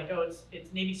people are like, oh,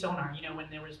 it's Navy sonar. You know, when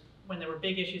there were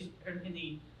big issues in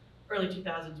the early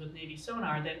 2000s with Navy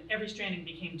sonar, then every stranding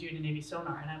became due to Navy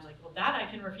sonar. And I was like, well, that I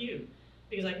can refute,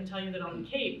 because I can tell you that on the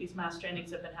Cape, these mass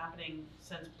strandings have been happening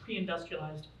since the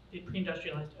pre-industrialized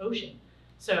ocean.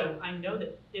 So I know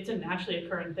that it's a naturally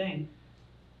occurring thing.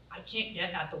 I can't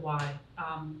get at the why.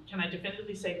 Can I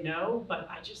definitively say no? But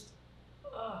I just,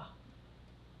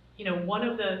 you know, one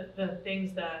of the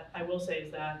things that I will say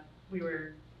is that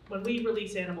when we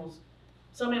release animals,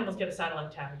 some animals get a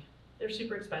satellite tag. They're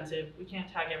super expensive. We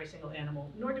can't tag every single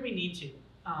animal, nor do we need to.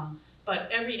 But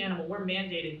every animal, we're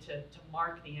mandated to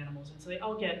mark the animals, and so they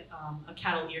all get a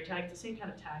cattle ear tag, the same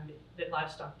kind of tag that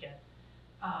livestock get.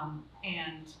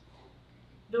 And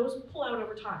those pull out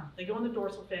over time. They go on the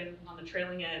dorsal fin, on the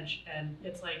trailing edge, and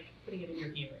it's like putting it in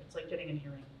your ear. It's like getting an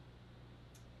earring.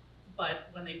 But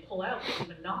when they pull out, they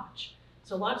leave a notch.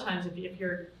 So a lot of times,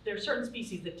 there are certain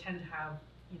species that tend to have,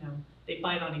 they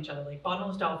bite on each other, like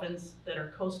bottlenose dolphins that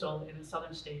are coastal in the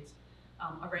southern states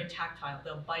are very tactile.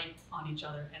 They'll bite on each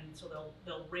other, and so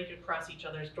they'll rake across each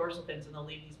other's dorsal fins, and they'll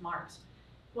leave these marks.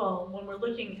 Well, when we're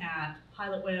looking at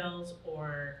pilot whales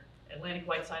or Atlantic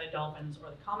white-sided dolphins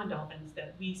or the common dolphins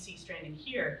that we see stranding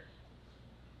here,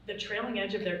 the trailing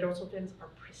edge of their dorsal fins are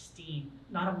pristine,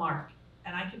 not a mark.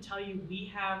 And I can tell you, we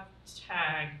have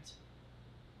tagged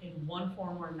in one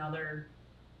form or another,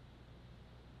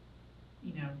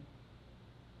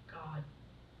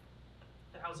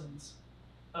 thousands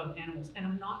of animals, and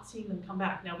I'm not seeing them come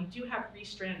back. Now, we do have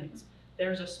restrandings.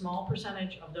 There's a small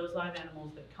percentage of those live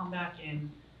animals that come back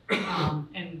in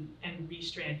and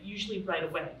restrand, usually right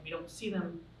away. We don't see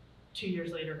them 2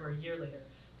 years later or a year later.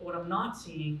 But what I'm not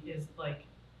seeing is like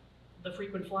the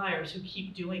frequent flyers who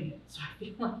keep doing it. So I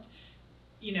feel like,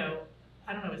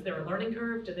 I don't know, is there a learning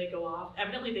curve? Do they go off?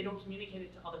 Evidently they don't communicate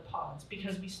it to other pods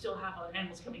because we still have other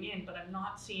animals coming in, but I'm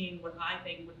not seeing what I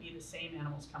think would be the same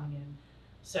animals coming in.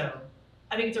 So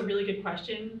I think it's a really good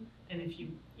question, and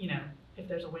if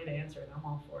there's a way to answer it, I'm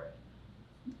all for it.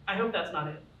 I hope that's not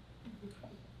it.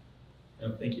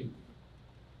 No, thank you.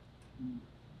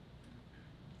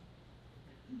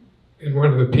 In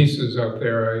one of the pieces out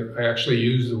there, I actually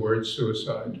used the word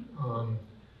suicide.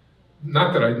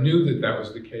 Not that I knew that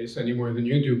was the case any more than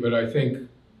you do, but I think,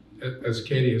 as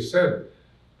Katie has said,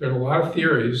 there are a lot of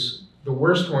theories. The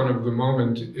worst one of the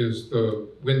moment is the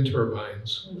wind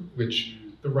turbines, which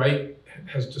the right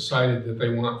has decided that they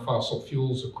want fossil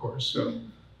fuels, of course. So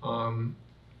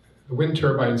the wind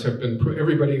turbines have been,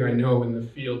 everybody I know in the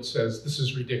field says this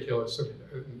is ridiculous,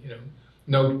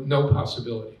 no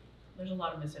possibility. There's a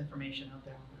lot of misinformation out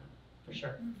there on that, for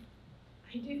sure.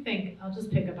 I do think, I'll just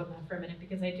pick up on that for a minute,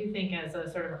 because I do think as a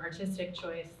sort of artistic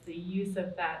choice, the use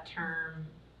of that term,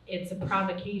 it's a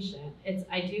provocation.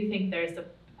 I do think there's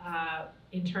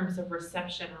in terms of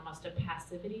reception, almost a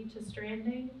passivity to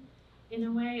stranding in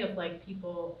a way of like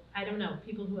people, I don't know,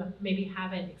 people who maybe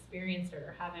haven't experienced it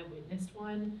or haven't witnessed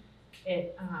one,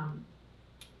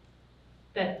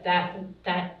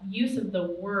 that use of the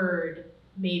word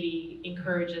maybe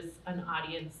encourages an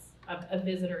audience, a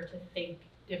visitor to think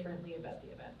differently about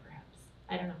the event, perhaps.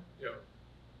 I don't know.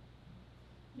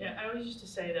 Yeah, I always used to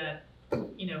say that,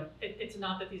 it's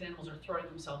not that these animals are throwing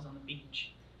themselves on the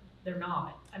beach. They're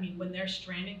not. I mean, when they're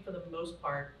stranding for the most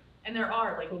part, and there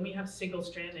are, like when we have single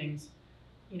strandings,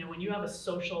 when you have a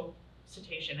social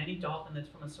cetacean, any dolphin that's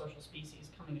from a social species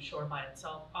coming ashore by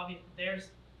itself, obviously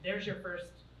there's your first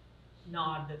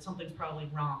nod that something's probably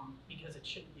wrong because it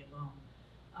shouldn't be alone.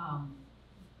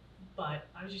 But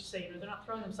I was just saying, they're not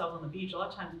throwing themselves on the beach. A lot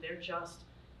of times they're just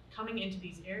coming into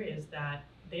these areas that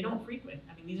they don't frequent.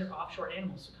 I mean, these are offshore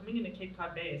animals. So coming into Cape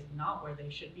Cod Bay is not where they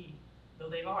should be, though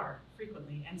they are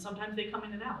frequently. And sometimes they come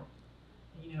in and out.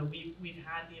 We've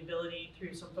had the ability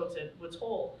through some folks at Woods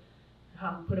Hole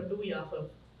put a buoy off of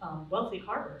Wellfleet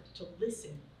Harbor to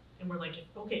listen. And we're like,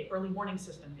 okay, early warning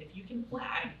system. If you can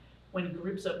flag when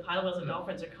groups of pilot whales and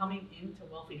dolphins are coming into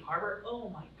Wellfleet Harbor, oh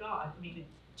my God. I mean,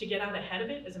 to get out ahead of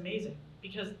it is amazing,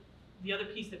 because the other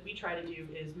piece that we try to do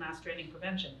is mass stranding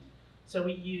prevention. So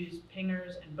we use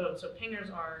pingers and boats. So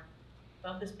pingers are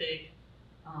about this big,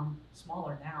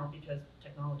 smaller now because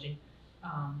technology.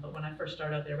 But when I first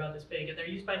started out, they were about this big, and they're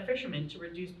used by fishermen to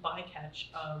reduce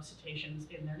bycatch of cetaceans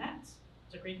in their nets.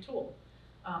 It's a great tool.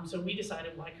 So we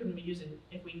decided, why couldn't we use it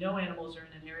if we know animals are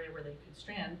in an area where they could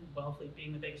strand, Wellfleet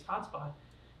being the biggest hotspot,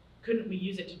 couldn't we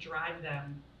use it to drive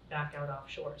them back out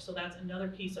offshore? So that's another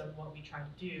piece of what we try to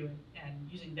do, and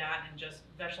using that and just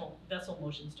vessel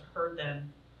motions to herd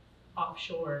them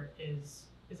offshore is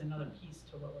another piece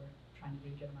to what we're trying to do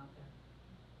to get them out there.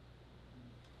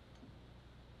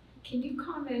 Can you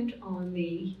comment on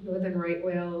the northern right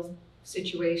whale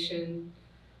situation,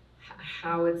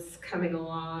 how it's coming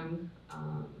along?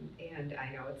 And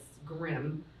I know it's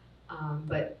grim,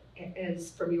 but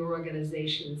as from your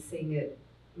organization, seeing it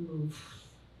move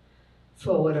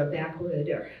forward or backward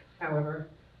or however?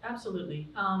 Absolutely.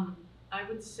 I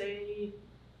would say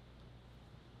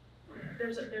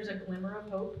there's a glimmer of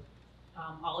hope.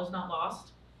 All is not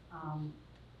lost.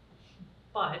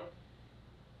 But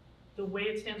the way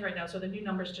it stands right now, so the new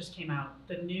numbers just came out.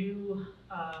 The new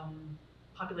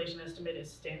population estimate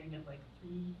is standing at like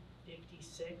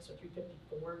 356 or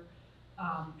 354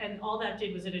 And all that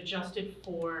did was it adjusted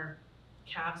for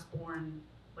calves born,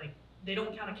 like, they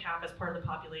don't count a calf as part of the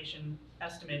population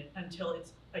estimate until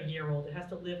it's a year old. It has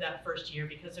to live that first year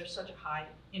because there's such a high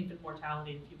infant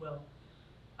mortality, if you will.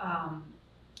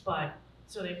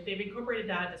 So they've incorporated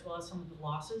that as well as some of the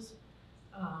losses.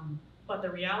 But the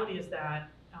reality is that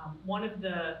one of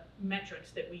the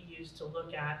metrics that we use to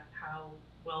look at how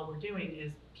well we're doing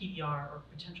is PBR, or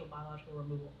potential biological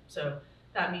removal. So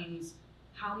that means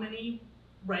how many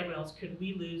right whales could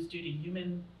we lose due to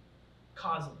human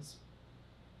causes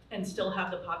and still have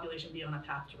the population be on a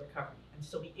path to recovery and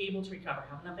still be able to recover,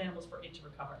 have enough animals for it to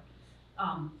recover.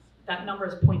 That number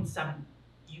is 0.7.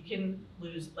 You can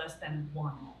lose less than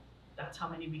 1. That's how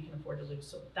many we can afford to lose.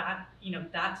 So that,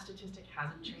 that statistic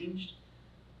hasn't changed.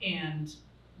 And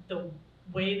the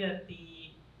way that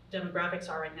the demographics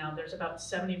are right now, there's about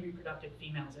 70 reproductive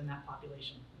females in that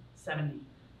population. 70.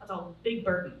 That's a big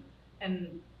burden.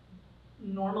 And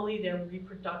normally their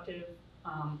reproductive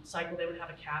cycle, they would have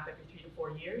a calf every 3 to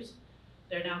 4 years.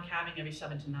 They're now calving every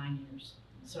 7 to 9 years.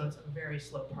 So it's a very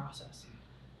slow process.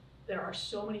 There are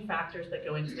so many factors that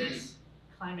go into this.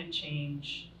 Climate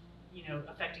change,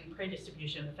 affecting prey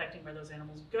distribution, affecting where those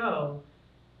animals go,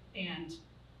 and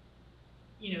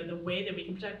the way that we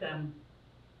can protect them.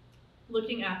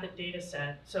 Looking at the data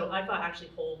set, so IFAW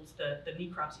actually holds the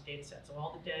necropsy data set, so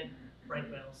all the dead right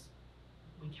whales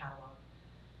we catalog.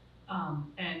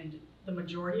 And the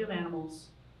majority of animals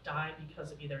die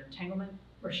because of either entanglement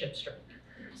or ship strike.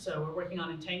 So we're working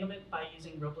on entanglement by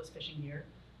using ropeless fishing gear,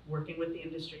 working with the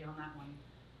industry on that one.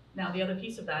 Now the other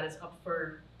piece of that is up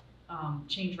for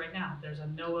change right now. There's a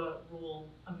NOAA rule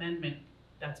amendment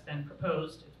that's been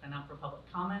proposed. It's been out for public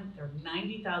comment. There are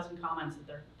 90,000 comments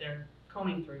that they're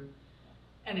combing through.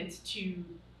 And it's to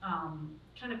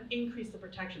kind of increase the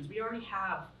protections. We already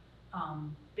have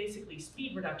basically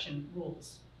speed reduction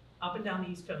rules up and down the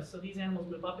East Coast. So these animals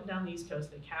move up and down the East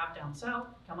Coast. They calve down south,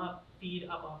 come up, feed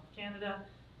up off Canada,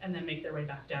 and then make their way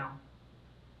back down.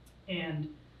 And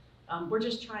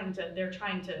they're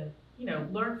trying to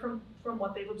learn from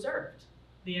what they've observed.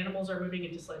 The animals are moving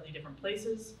into slightly different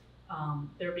places.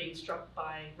 They're being struck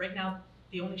by, right now,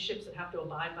 the only ships that have to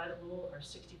abide by the rule are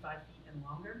 65 feet and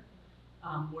longer,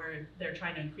 where they're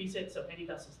trying to increase it, so any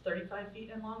vessels 35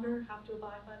 feet and longer have to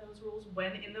abide by those rules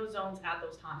when in those zones at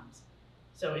those times.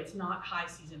 So it's not high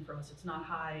season for us. It's not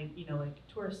high, like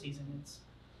tourist season.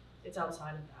 It's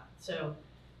outside of that. So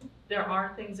there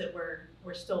are things that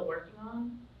we're still working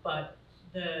on, but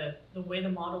the way the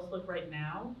models look right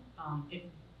now, if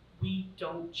we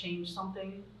don't change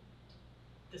something,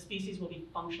 the species will be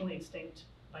functionally extinct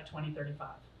by 2035.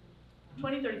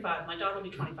 2035, my daughter will be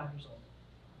 25 years old.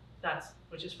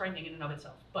 Which is frightening in and of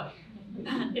itself, but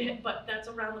but that's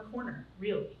around the corner,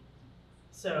 really.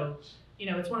 So,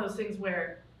 it's one of those things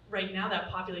where right now that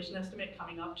population estimate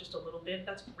coming up just a little bit,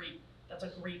 that's great. That's a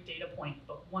great data point,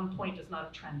 but 1 point does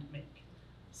not a trend make.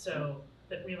 So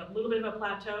that we have a little bit of a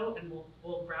plateau, and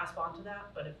we'll grasp onto that.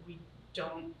 But if we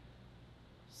don't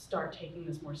start taking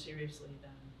this more seriously,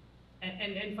 then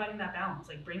and finding that balance,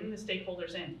 like bringing the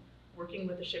stakeholders in, working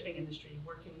with the shipping industry,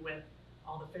 working with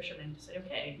all the fishermen to say,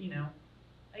 okay,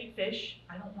 I eat fish.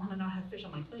 I don't want to not have fish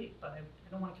on my plate, but I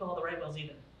don't want to kill all the right whales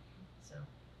either. So,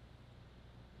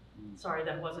 sorry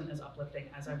that wasn't as uplifting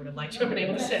as I would have liked to have been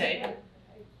able to say.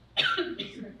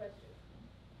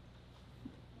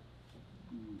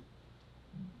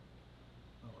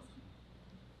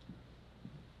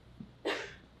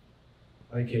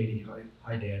 Hi, Katie.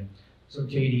 Hi, Dan. So,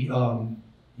 Katie,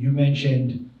 you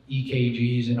mentioned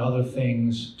EKGs and other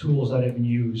things, tools that have been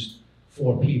used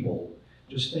for people.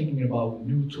 Just thinking about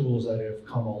new tools that have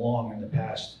come along in the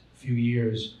past few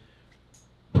years,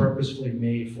 purposefully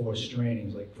made for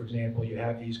strandings. Like, for example, you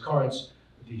have these carts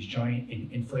with these giant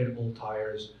inflatable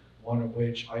tires, one of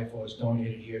which IFAW has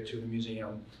donated here to the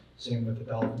museum, same with the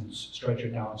dolphins stretcher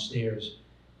downstairs.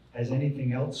 Has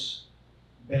anything else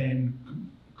been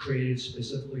created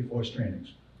specifically for strandings?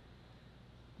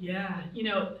 Yeah,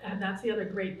 that's the other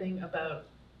great thing about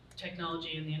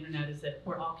technology and the internet is that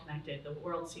we're all connected. The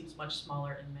world seems much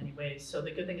smaller in many ways. So the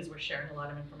good thing is we're sharing a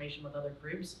lot of information with other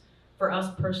groups. For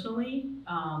us personally,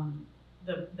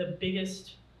 the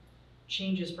biggest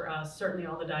changes for us, certainly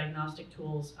all the diagnostic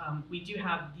tools, we do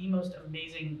have the most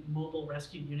amazing mobile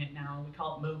rescue unit now. We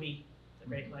call it Moby, the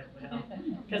great white whale,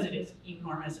 because it is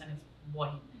enormous and it's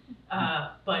white.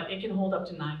 But it can hold up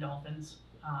to 9 dolphins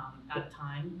at a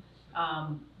time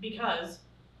because,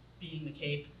 being the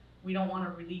Cape, we don't want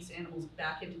to release animals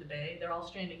back into the bay. They're all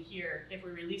stranded here. If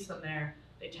we release them there,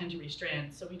 they tend to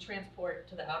restrand. So we transport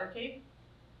to the outer Cape.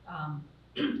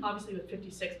 Obviously with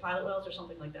 56 pilot whales or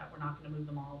something like that, we're not going to move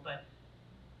them all, but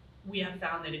we have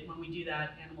found that when we do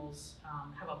that, animals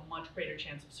have a much greater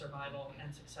chance of survival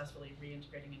and successfully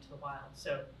reintegrating into the wild.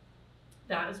 So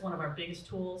that is one of our biggest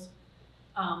tools.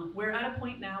 We're at a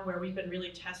point now where we've been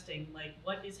really testing, like,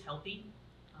 what is healthy.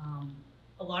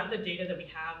 A lot of the data that we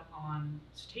have on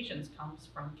cetaceans comes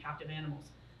from captive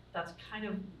animals. That's kind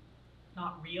of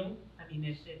not real. I mean,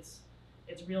 it's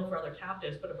real for other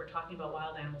captives, but if we're talking about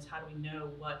wild animals, how do we know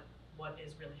what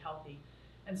is really healthy?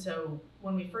 And so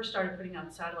when we first started putting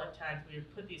out satellite tags, we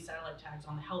would put these satellite tags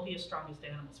on the healthiest, strongest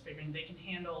animals, figuring they can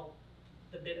handle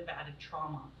the bit of added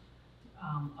trauma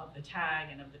of the tag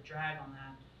and of the drag on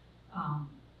that.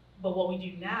 But what we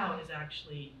do now is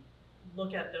actually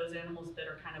look at those animals that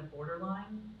are kind of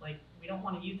borderline. Like, we don't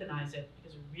want to euthanize it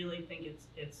because we really think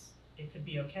it could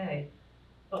be okay,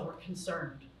 but we're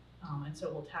concerned. And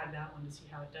so we'll tag that one to see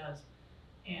how it does.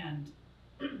 And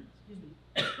excuse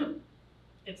me,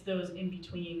 it's those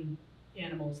in-between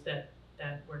animals that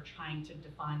we're trying to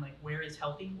define, like, where is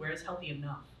healthy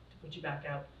enough to put you back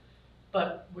out.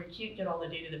 But we can't get all the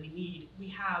data that we need. We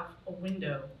have a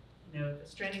window. You know, if a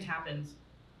stranding happens,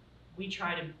 we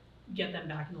try to get them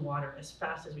back in the water as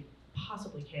fast as we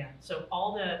possibly can. So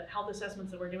all the health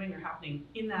assessments that we're doing are happening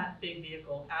in that big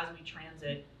vehicle as we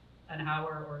transit an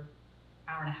hour or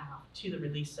hour and a half to the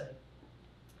release site.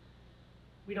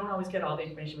 We don't always get all the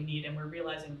information we need, and we're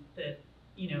realizing that,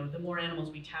 you know, the more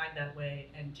animals we tag that way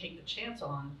and take the chance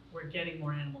on, we're getting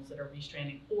more animals that are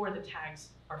restranding, or the tags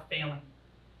are failing.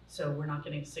 So we're not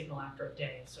getting a signal after a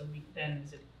day. So then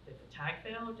did the tag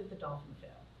fail or did the dolphin fail?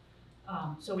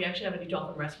 So we actually have a new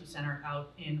dolphin rescue center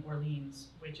out in Orleans,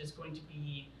 which is going to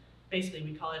be, basically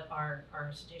we call it our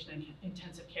Cetacean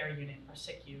Intensive Care Unit, our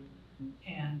SICU.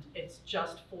 And it's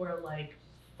just for like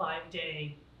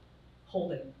 5-day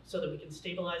holding so that we can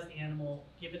stabilize the animal,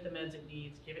 give it the meds it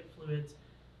needs, give it fluids,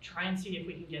 try and see if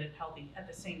we can get it healthy. At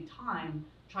the same time,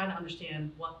 try to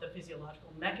understand what the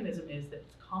physiological mechanism is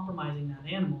that's compromising that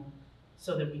animal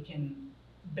so that we can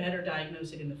better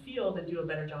diagnose it in the field and do a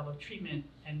better job of treatment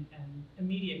and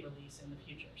immediate release in the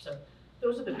future. So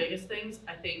those are the biggest things.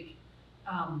 I think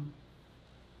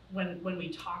when we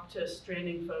talk to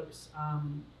stranding folks,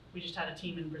 we just had a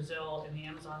team in Brazil in the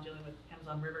Amazon dealing with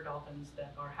Amazon River dolphins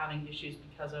that are having issues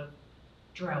because of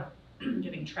drought,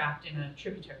 getting trapped in a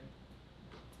tributary.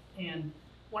 And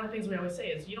one of the things we always say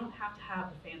is you don't have to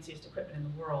have the fanciest equipment in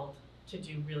the world to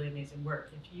do really amazing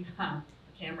work. If you have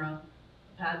a camera,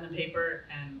 a pad and a paper,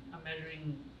 and a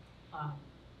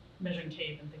measuring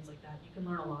tape and things like that, you can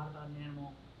learn a lot about an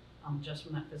animal just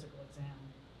from that physical exam.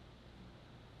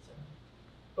 So,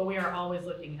 but we are always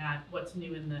looking at what's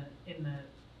new in the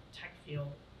tech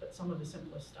field, but some of the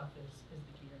simplest stuff is the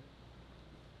gear.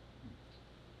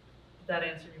 Did that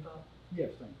answer you, Bob?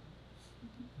 Yes, thank you.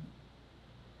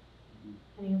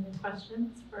 Any other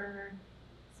questions for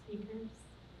speakers?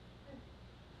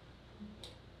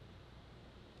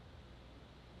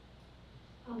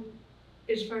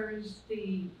 As far as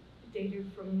the data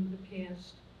from the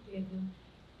past, Daniel,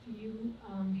 do you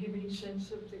have any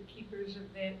sense of the keepers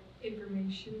of that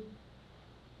information?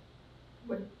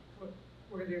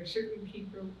 Were there certain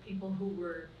people who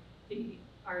were the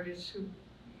artists who,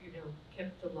 you know,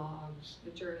 kept the logs,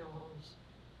 the journals?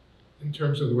 In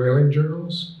terms of the whaling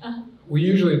journals,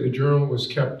 the journal was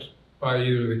kept by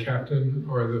either the captain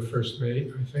or the first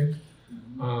mate, I think.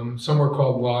 Some were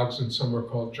called logs and some were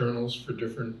called journals for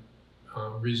different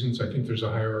reasons. I think there's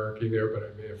a hierarchy there, but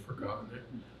I may have forgotten it.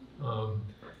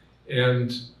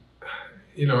 And,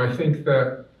 you know, I think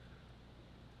that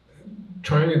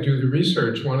trying to do the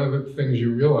research, one of the things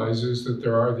you realize is that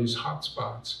there are these hot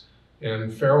spots.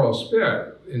 And Farewell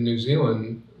Spit in New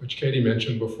Zealand, which Katie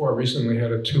mentioned before, recently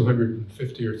had a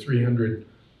 250 or 300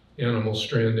 animal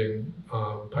stranding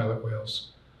pilot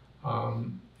whales.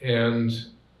 And,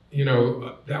 you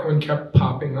know, that one kept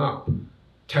popping up.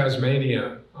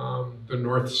 Tasmania, the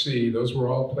North Sea, those were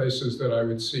all places that I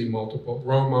would see multiple.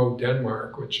 Romo,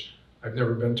 Denmark, which I've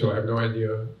never been to. I have no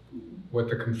idea what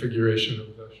the configuration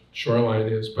of the shoreline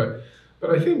is, but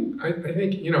I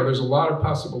think you know, there's a lot of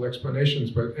possible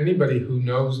explanations, but anybody who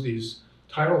knows these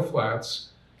tidal flats,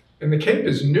 and the Cape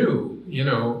is new, you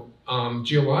know,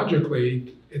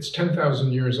 geologically, it's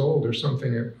 10,000 years old or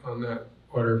something on that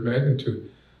order of magnitude.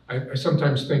 I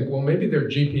sometimes think, well, maybe their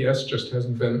GPS just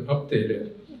hasn't been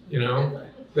updated, you know,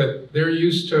 that they're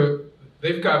used to,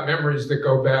 they've got memories that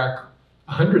go back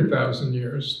 100,000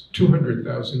 years,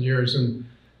 200,000 years, and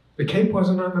the Cape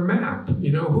wasn't on the map,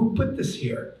 you know, who put this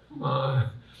here?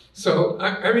 So,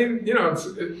 I mean, you know,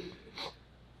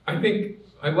 I think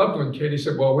I loved when Katie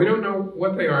said, well, we don't know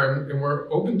what they are, and we're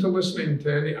open to listening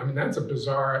to any, I mean, that's a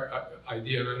bizarre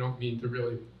idea, and I don't mean to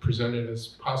really present it as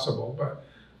possible, but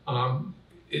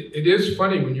It is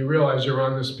funny when you realize you're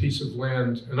on this piece of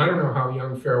land, and I don't know how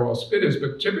young farewell spit is,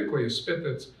 but typically a spit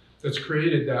that's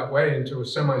created that way into a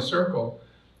semicircle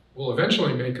will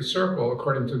eventually make a circle,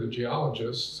 according to the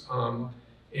geologists.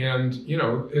 And you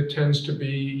know, it tends to be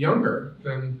younger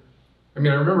than, I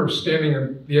mean, I remember standing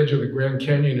on the edge of the Grand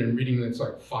Canyon and reading that it's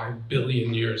like 5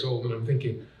 billion years old, and I'm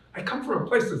thinking, I come from a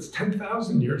place that's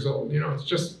 10,000 years old, you know, it's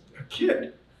just a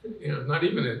kid, you know, not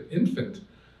even an infant.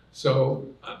 So,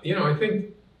 you know, I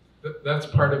think that's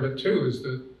part of it too, is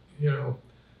that, you know,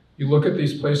 you look at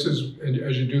these places and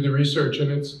as you do the research,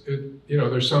 and you know,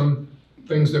 there's some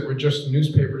things that were just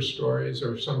newspaper stories,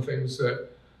 or some things that,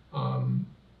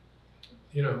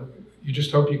 you know, you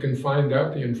just hope you can find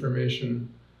out the information.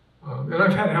 And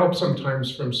I've had help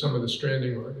sometimes from some of the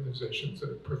stranding organizations that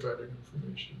have provided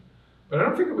information. But I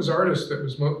don't think it was artists that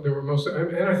were most,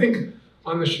 and I think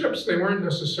on the ships they weren't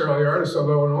necessarily artists,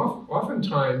 although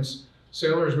oftentimes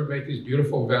sailors would make these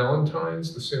beautiful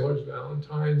valentines, the sailor's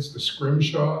valentines, the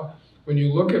scrimshaw. When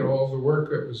you look at all the work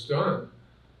that was done,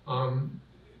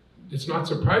 it's not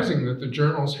surprising that the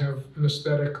journals have an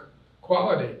aesthetic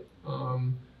quality.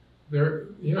 They're,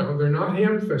 you know, they're not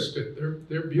ham-fisted.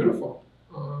 They're beautiful.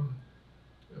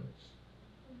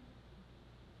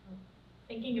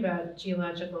 Thinking about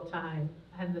geological time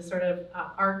and the sort of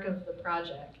arc of the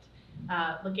project,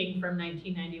 looking from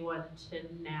 1991 to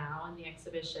now in the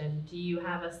exhibition, do you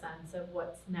have a sense of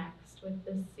what's next with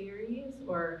this series?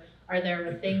 Or are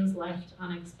there things left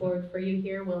unexplored for you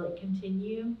here? Will it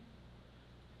continue?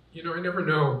 You know, I never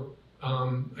know.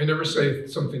 I never say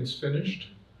something's finished,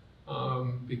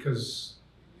 because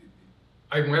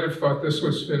I might have thought this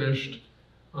was finished,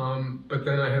 but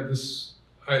then I had this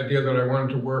idea that I wanted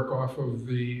to work off of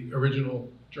the original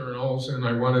journals, and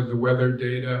I wanted the weather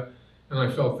data, and I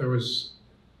felt there was,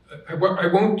 I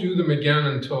won't do them again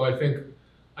until I think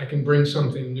I can bring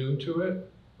something new to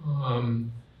it.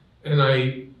 And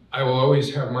I will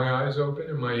always have my eyes open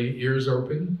and my ears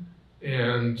open,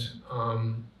 and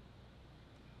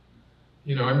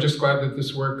you know, I'm just glad that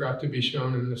this work got to be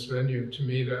shown in this venue. To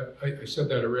me, that I said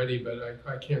that already, but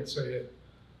I can't say it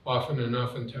often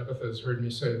enough, and Tabitha has heard me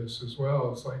say this as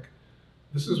well. It's like,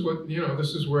 this is what, you know,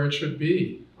 this is where it should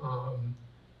be.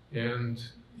 And,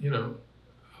 you know,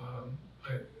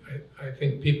 I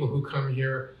think people who come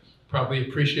here probably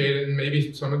appreciate it, and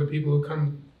maybe some of the people who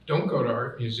come don't go to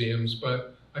art museums,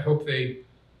 but I hope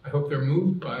they're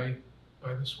moved by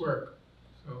this work.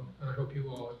 So, and I hope you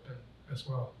all have been as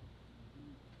well.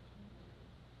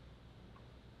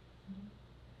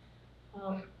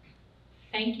 Well,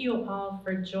 thank you all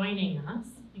for joining us.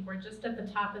 I think we're just at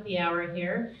the top of the hour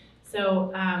here.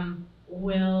 So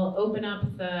we'll open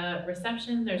up the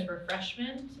reception. There's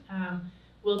refreshment.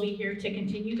 We'll be here to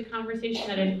continue the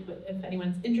conversation if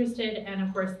anyone's interested. And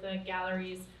of course, the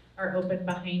galleries are open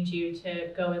behind you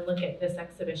to go and look at this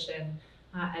exhibition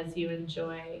as you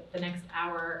enjoy the next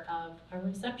hour of our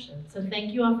reception. So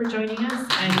thank you all for joining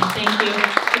us, and thank you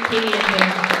to Katie and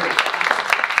Dan for